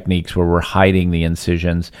incision techniques where we're hiding the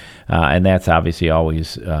incisions. And that's obviously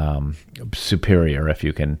always superior if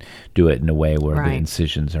you can do it in a way where the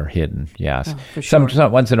incisions are hidden. Yes. Oh, for sure.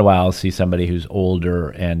 Once in a while, I'll see somebody who's older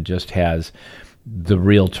and just has the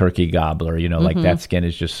real turkey gobbler, like that skin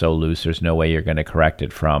is just so loose, there's no way you're going to correct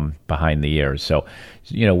it from behind the ears. So,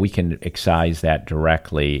 we can excise that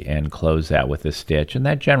directly and close that with a stitch, and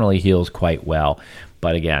that generally heals quite well.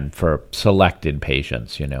 But again, for selected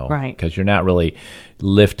patients, because you're not really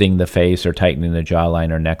lifting the face or tightening the jawline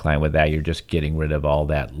or neckline with that, you're just getting rid of all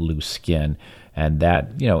that loose skin. And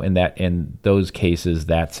that, in those cases,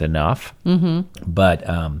 that's enough.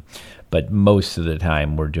 But most of the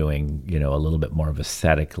time we're doing, a little bit more of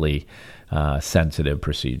aesthetically sensitive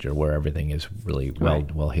procedure where everything is really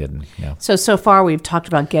well hidden. Yeah. So far we've talked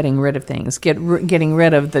about getting rid of things, getting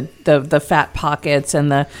rid of the fat pockets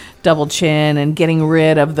and the double chin and getting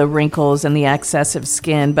rid of the wrinkles and the excessive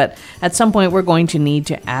skin. But at some point we're going to need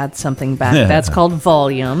to add something back. That's called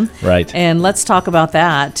volume. Right. And let's talk about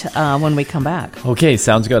that when we come back. Okay,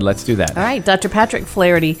 sounds good. Let's do that. All right. Dr. Patrick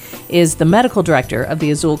Flaherty is the medical director of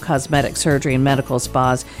the Azul Cosmetic Surgery and Medical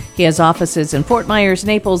Spas. He has offices in Fort Myers,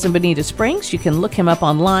 Naples, and Bonita Springs. You can look him up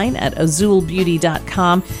online at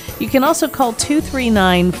azulbeauty.com. You can also call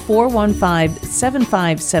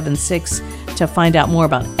 239-415-7576 to find out more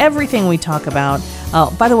about everything we talk about.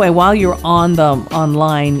 By the way, while you're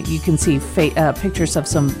online, you can see pictures of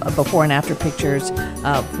some before and after pictures,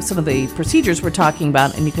 some of the procedures we're talking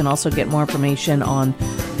about, and you can also get more information on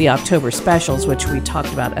the October specials, which we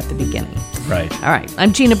talked about at the beginning. Right. All right.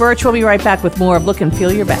 I'm Gina Birch. We'll be right back with more of Look and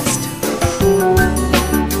Feel Your Best.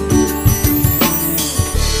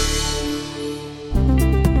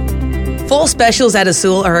 Fall specials at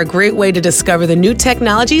Azul are a great way to discover the new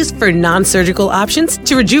technologies for non-surgical options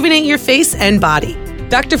to rejuvenate your face and body.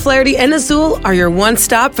 Dr. Flaherty and Azul are your one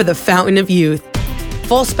stop for the fountain of youth.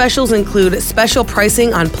 Fall specials include special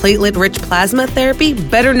pricing on platelet-rich plasma therapy,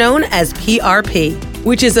 better known as PRP,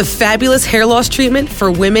 which is a fabulous hair loss treatment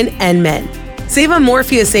for women and men. Save on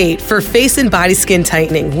Morpheus 8 for face and body skin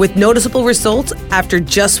tightening with noticeable results after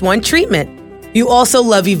just one treatment. You also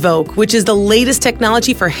love Evoke, which is the latest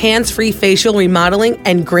technology for hands-free facial remodeling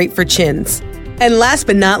and great for chins. And last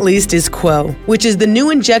but not least is Quo, which is the new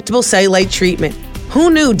injectable cellulite treatment. Who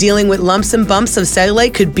knew dealing with lumps and bumps of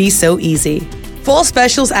cellulite could be so easy? Fall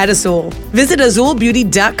specials at Azul. Visit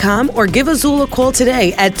azulbeauty.com or give Azul a call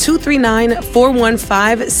today at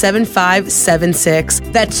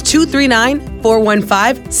 239-415-7576. That's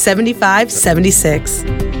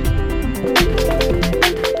 239-415-7576.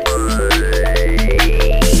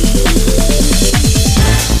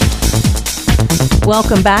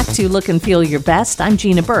 Welcome back to Look and Feel Your Best. I'm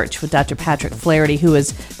Gina Birch with Dr. Patrick Flaherty, who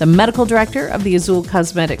is the medical director of the Azul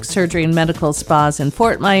Cosmetic Surgery and Medical Spas in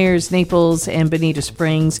Fort Myers, Naples, and Bonita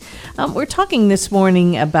Springs. We're talking this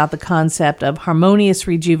morning about the concept of harmonious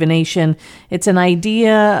rejuvenation. It's an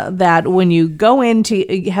idea that when you go in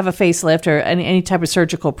to have a facelift or any type of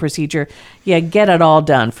surgical procedure, you get it all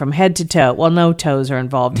done from head to toe. Well, no toes are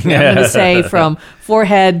involved here. I'm going to say from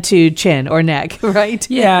forehead to chin or neck, right?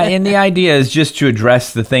 Yeah, and the idea is just to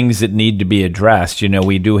address the things that need to be addressed.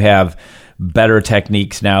 We do have better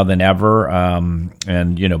techniques now than ever, and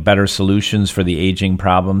better solutions for the aging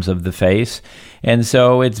problems of the face. And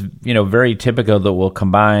so it's very typical that we'll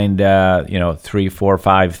combine 3, 4,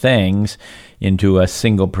 5 things into a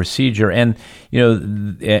single procedure, and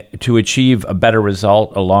to achieve a better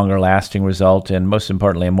result, a longer lasting result, and most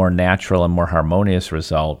importantly, a more natural and more harmonious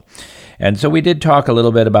result. And so we did talk a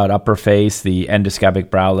little bit about upper face, the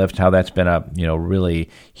endoscopic brow lift, how that's been a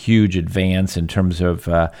really huge advance in terms of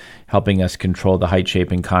helping us control the height,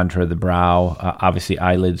 shape, and contour of the brow. Obviously,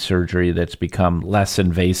 eyelid surgery that's become less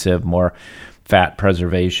invasive, more fat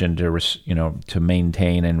preservation to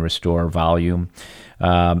maintain and restore volume.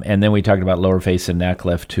 And then we talked about lower face and neck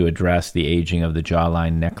lift to address the aging of the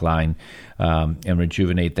jawline, neckline, and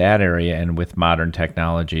rejuvenate that area. And with modern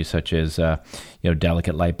technology such as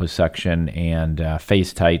delicate liposuction and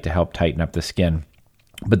face tight to help tighten up the skin.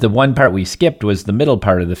 But the one part we skipped was the middle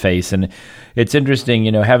part of the face. And it's interesting,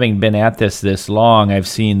 having been at this long, I've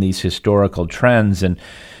seen these historical trends. And,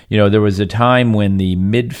 there was a time when the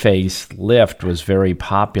mid-face lift was very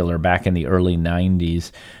popular back in the early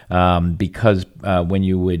 90s because when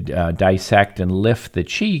you would dissect and lift the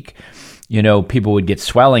cheek, people would get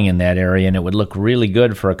swelling in that area and it would look really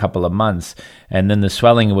good for a couple of months. And then the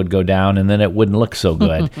swelling would go down and then it wouldn't look so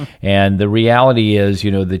good. And the reality is,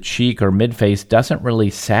 the cheek or mid-face doesn't really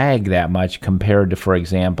sag that much compared to, for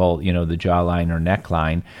example, the jawline or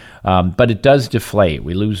neckline. But it does deflate.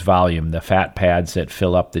 We lose volume. The fat pads that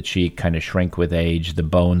fill up the cheek kind of shrink with age. The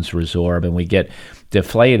bones resorb and we get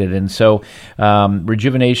deflated. And so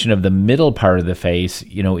rejuvenation of the middle part of the face,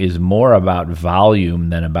 is more about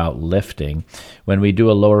volume than about lifting. When we do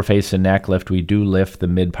a lower face and neck lift, we do lift the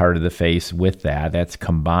mid part of the face with that. That's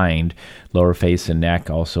combined. Lower face and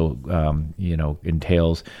neck also,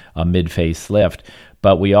 entails a mid-face lift.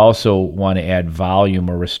 But we also want to add volume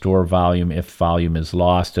or restore volume if volume is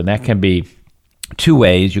lost. And that can be two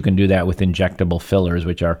ways. You can do that with injectable fillers,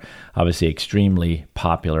 which are obviously extremely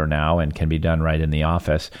popular now and can be done right in the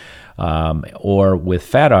office, or with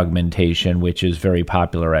fat augmentation, which is very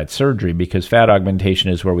popular at surgery because fat augmentation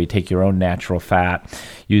is where we take your own natural fat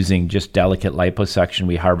using just delicate liposuction.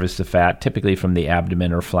 We harvest the fat typically from the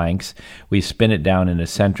abdomen or flanks. We spin it down in a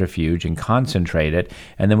centrifuge and concentrate it,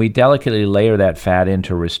 and then we delicately layer that fat in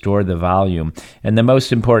to restore the volume. And the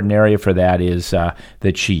most important area for that is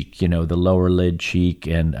the cheek, the lower lid cheek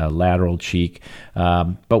and lateral cheek.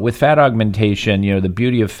 But with fat augmentation, the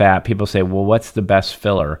beauty of fat, people say, well, what's the best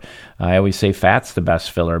filler? I always say fat's the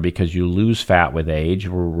best filler because you lose fat with age.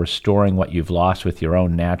 We're restoring what you've lost with your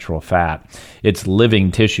own natural fat. It's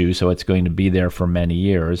living tissue, so it's going to be there for many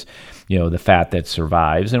years, the fat that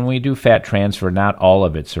survives. And when we do fat transfer, not all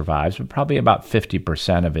of it survives, but probably about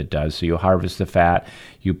 50% of it does. So you harvest the fat,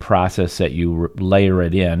 you process it, you layer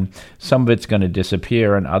it in. Some of it's going to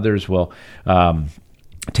disappear and others will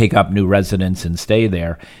take up new residence and stay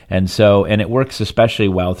there. And it works especially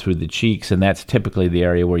well through the cheeks, and that's typically the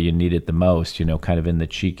area where you need it the most, kind of in the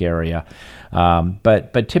cheek area.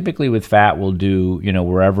 But typically with fat, we'll do,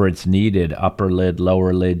 wherever it's needed, upper lid,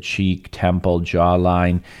 lower lid, cheek, temple,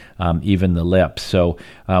 jawline, even the lips. So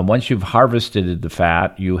once you've harvested the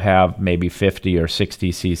fat, you have maybe 50 or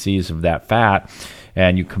 60 cc's of that fat.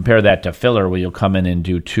 And you compare that to filler, where you'll come in and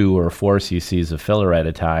do 2 or 4 cc's of filler at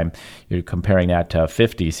a time. You're comparing that to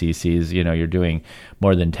 50 cc's. You're doing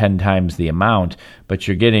more than 10 times the amount, but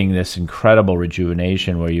you're getting this incredible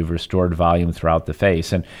rejuvenation where you've restored volume throughout the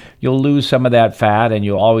face. And you'll lose some of that fat, and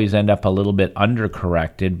you'll always end up a little bit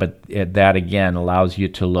undercorrected, but that, again, allows you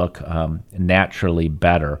to look naturally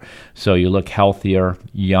better. So you look healthier,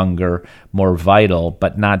 younger, more vital,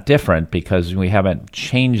 but not different because we haven't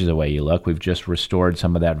changed the way you look. We've just restored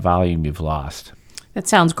some of that volume you've lost. That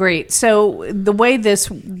sounds great. So the way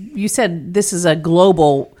you said this is a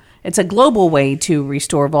global way to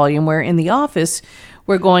restore volume, where in the office,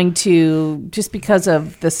 we're going to, just because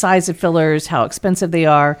of the size of fillers, how expensive they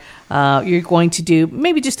are, you're going to do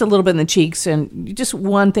maybe just a little bit in the cheeks and just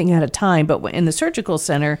one thing at a time. But in the surgical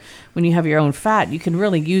center, when you have your own fat, you can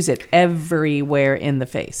really use it everywhere in the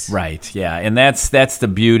face. Right, yeah. And that's the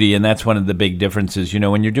beauty, and that's one of the big differences.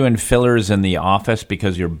 When you're doing fillers in the office,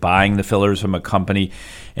 because you're buying the fillers from a company,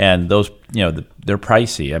 and those, they're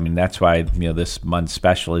pricey. I mean, that's why, this month's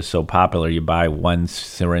special is so popular. You buy one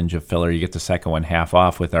syringe of filler, you get the second one half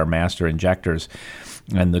off with our master injectors.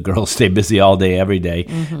 And the girls stay busy all day, every day,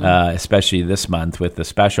 especially this month with the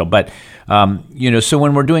special. But, so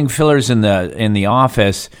when we're doing fillers in the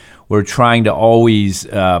office, we're trying to always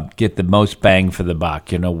get the most bang for the buck.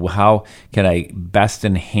 How can I best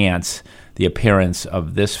enhance the appearance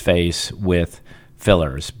of this face with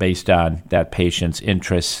fillers based on that patient's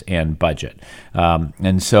interests and budget.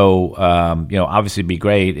 Obviously it'd be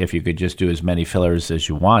great if you could just do as many fillers as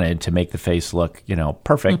you wanted to make the face look,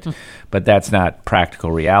 perfect, but that's not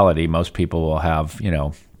practical reality. Most people will have,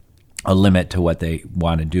 a limit to what they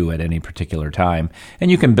want to do at any particular time. And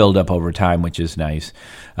you can build up over time, which is nice.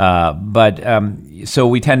 So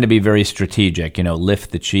we tend to be very strategic, lift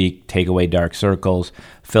the cheek, take away dark circles,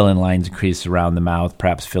 fill in lines and creases around the mouth,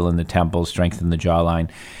 perhaps fill in the temples, strengthen the jawline.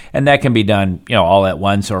 And that can be done, all at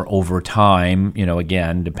once or over time,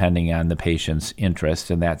 again, depending on the patient's interest.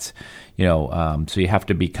 And that's, so you have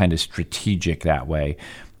to be kind of strategic that way.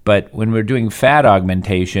 But when we're doing fat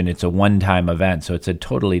augmentation, it's a one-time event, so it's a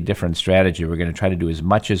totally different strategy. We're going to try to do as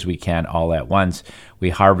much as we can all at once. We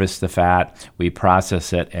harvest the fat, we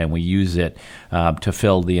process it, and we use it to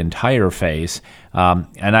fill the entire face.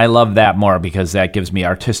 And I love that more because that gives me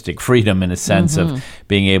artistic freedom in a sense of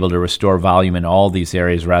being able to restore volume in all these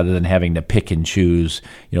areas rather than having to pick and choose,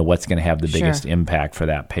 what's going to have the biggest impact for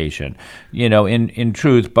that patient. In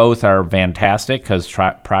truth, both are fantastic because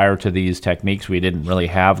prior to these techniques, we didn't really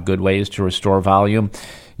have good ways to restore volume,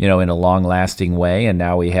 in a long-lasting way, and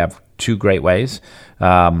now we have two great ways.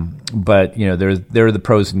 But there are the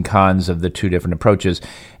pros and cons of the two different approaches.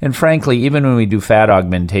 And frankly, even when we do fat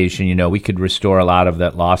augmentation, we could restore a lot of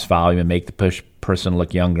that lost volume and make the person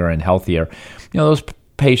look younger and healthier. Those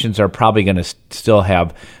patients are probably going to still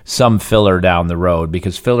have some filler down the road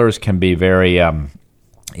because fillers can be very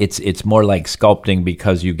it's more like sculpting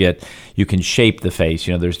because you can shape the face.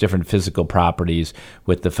 There's different physical properties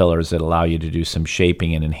with the fillers that allow you to do some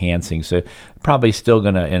shaping and enhancing. So probably still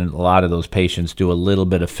going to, in a lot of those patients, do a little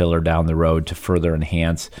bit of filler down the road to further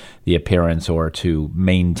enhance the appearance or to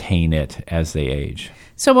maintain it as they age.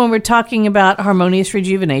 So when we're talking about harmonious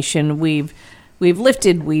rejuvenation, we've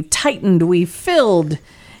lifted, we've tightened, we've filled,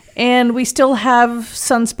 and we still have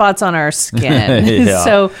sunspots on our skin. Yeah.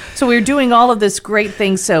 So we're doing all of this great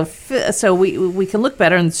thing so we can look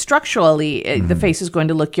better, and structurally the face is going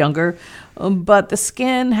to look younger. But the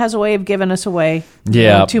skin has a way of giving us away.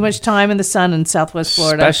 Yeah. Too much time in the sun in Southwest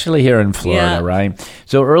Florida. Especially here in Florida, right?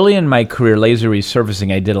 So early in my career, laser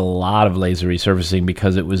resurfacing, I did a lot of laser resurfacing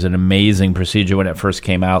because it was an amazing procedure when it first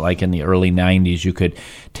came out, like in the early 90s. You could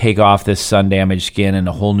take off this sun-damaged skin and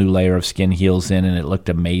a whole new layer of skin heals in, and it looked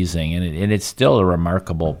amazing. And it's still a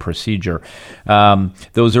remarkable procedure.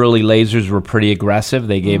 Those early lasers were pretty aggressive.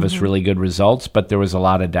 They gave us really good results, but there was a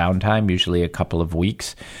lot of downtime, usually a couple of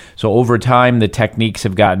weeks. So over time, the techniques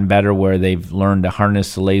have gotten better where they've learned to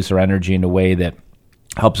harness the laser energy in a way that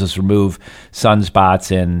helps us remove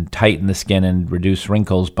sunspots and tighten the skin and reduce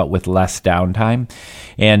wrinkles, but with less downtime.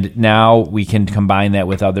 And now we can combine that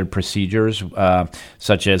with other procedures,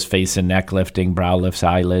 such as face and neck lifting, brow lifts,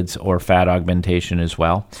 eyelids, or fat augmentation as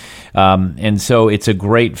well. And so it's a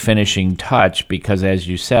great finishing touch because, as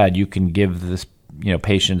you said, you can give this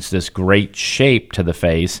patients this great shape to the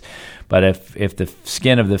face. But if the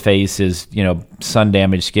skin of the face is,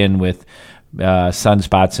 sun-damaged skin with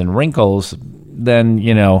sunspots and wrinkles, then,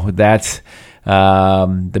 that's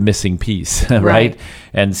the missing piece, right?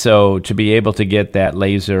 And so to be able to get that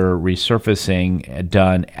laser resurfacing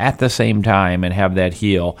done at the same time and have that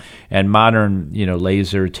heal, and modern,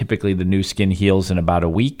 laser, typically the new skin heals in about a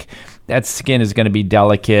week. That skin is going to be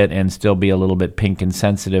delicate and still be a little bit pink and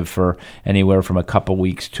sensitive for anywhere from a couple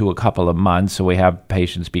weeks to a couple of months. So we have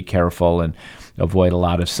patients be careful and avoid a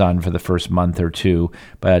lot of sun for the first month or two.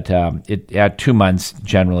 But at 2 months,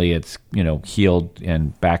 generally, it's healed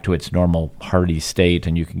and back to its normal hardy state,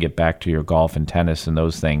 and you can get back to your golf and tennis and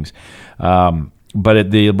those things.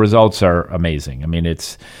 But the results are amazing. I mean,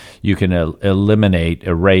 you can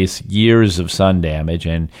erase years of sun damage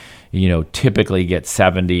and typically get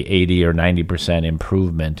 70, 80, or 90%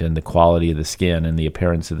 improvement in the quality of the skin and the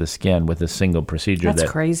appearance of the skin with a single procedure. That's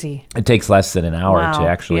crazy. It takes less than an hour to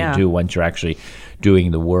actually do once you're actually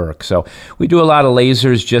doing the work. So we do a lot of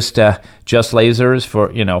lasers, just lasers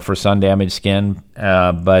for sun damaged skin,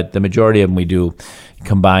 but the majority of them we do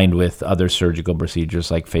combined with other surgical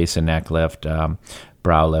procedures like face and neck lift,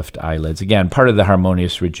 brow lift, eyelids. Again, part of the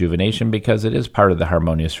harmonious rejuvenation because it is part of the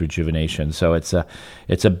harmonious rejuvenation. So it's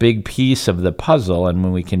a big piece of the puzzle, and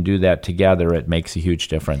when we can do that together, it makes a huge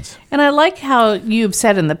difference. And I like how you've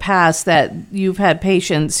said in the past that you've had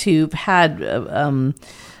patients who've had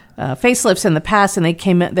facelifts in the past, and they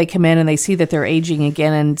come in and they see that they're aging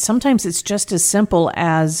again, and sometimes it's just as simple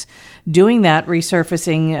as doing that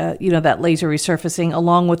resurfacing, that laser resurfacing,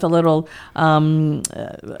 along with a little,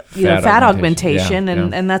 fat augmentation,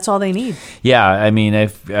 and that's all they need. Yeah, I mean,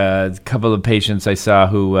 I've a couple of patients I saw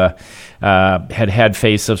who had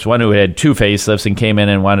facelifts. One who had 2 facelifts and came in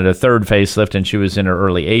and wanted a 3rd facelift, and she was in her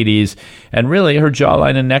early 80s, and really her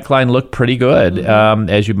jawline and neckline looked pretty good,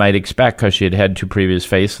 as you might expect, because she had 2 previous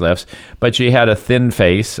facelifts. But she had a thin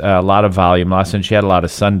face, a lot of volume loss, and she had a lot of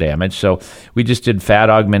sun damage. So we just did fat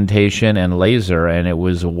augmentation and laser, and it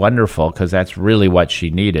was wonderful because that's really what she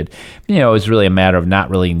needed. It was really a matter of not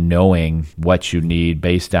really knowing what you need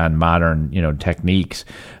based on modern, techniques.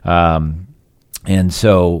 And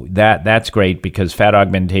so that's great because fat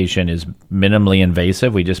augmentation is minimally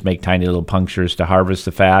invasive. We just make tiny little punctures to harvest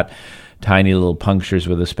the fat, tiny little punctures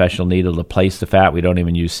with a special needle to place the fat. We don't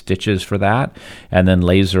even use stitches for that. And then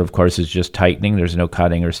laser, of course, is just tightening. There's no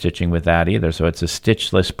cutting or stitching with that either. So it's a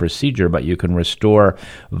stitchless procedure, but you can restore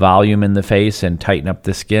volume in the face and tighten up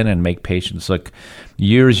the skin and make patients look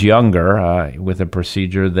years younger with a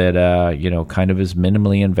procedure that, kind of is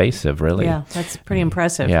minimally invasive, really. Yeah, that's pretty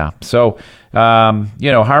impressive. Yeah. So,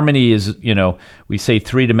 Harmony is, we say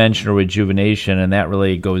three-dimensional rejuvenation, and that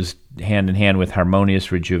really goes hand in hand with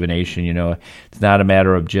harmonious rejuvenation. It's not a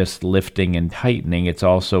matter of just lifting and tightening. It's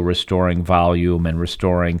also restoring volume and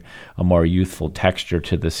restoring a more youthful texture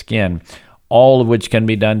to the skin, all of which can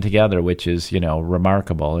be done together, which is,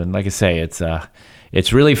 remarkable. And like I say,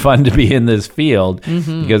 it's really fun to be in this field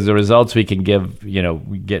because the results we can get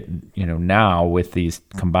now with these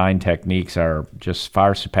combined techniques are just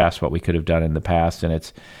far surpass what we could have done in the past. And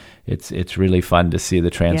it's really fun to see the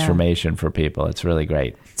transformation for people. It's really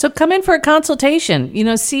great. So come in for a consultation,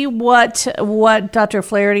 see what Dr.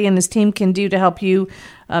 Flaherty and his team can do to help you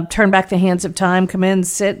turn back the hands of time. Come in,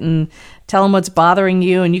 sit, and tell them what's bothering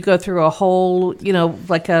you. And you go through a whole,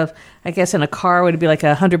 I guess in a car, would it be like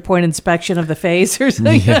 100-point inspection of the face or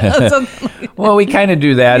something? Yeah. Something like well, we kind of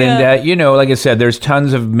do that. Yeah. And, like I said, there's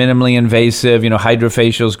tons of minimally invasive,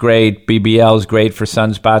 hydrofacial's great, BBL's great for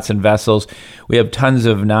sunspots and vessels. We have tons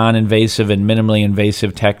of non-invasive and minimally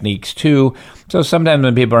invasive techniques too. So sometimes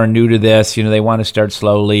when people are new to this, they want to start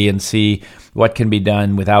slowly and see what can be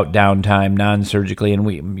done without downtime, non-surgically, and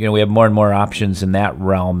we have more and more options in that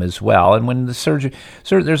realm as well. And when the surgery,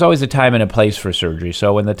 there's always a time and a place for surgery.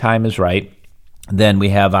 So when the time is right, then we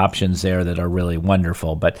have options there that are really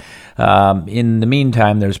wonderful. But in the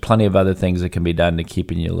meantime, there's plenty of other things that can be done to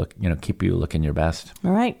keep you looking your best.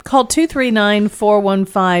 All right. Call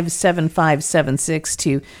 239-415-7576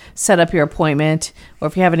 to set up your appointment. Or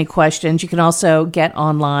if you have any questions, you can also get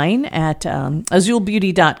online at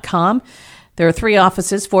azulbeauty.com. There are 3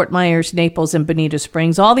 offices, Fort Myers, Naples, and Bonita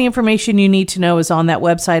Springs. All the information you need to know is on that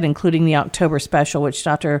website, including the October special, which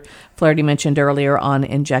Dr. Flaherty mentioned earlier on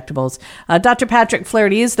injectables. Dr. Patrick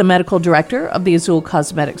Flaherty is the medical director of the Azul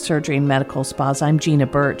Cosmetic Surgery and Medical Spas. I'm Gina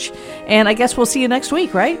Birch. And I guess we'll see you next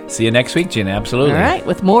week, right? See you next week, Gina. Absolutely. All right,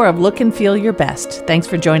 with more of Look and Feel Your Best. Thanks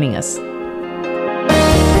for joining us.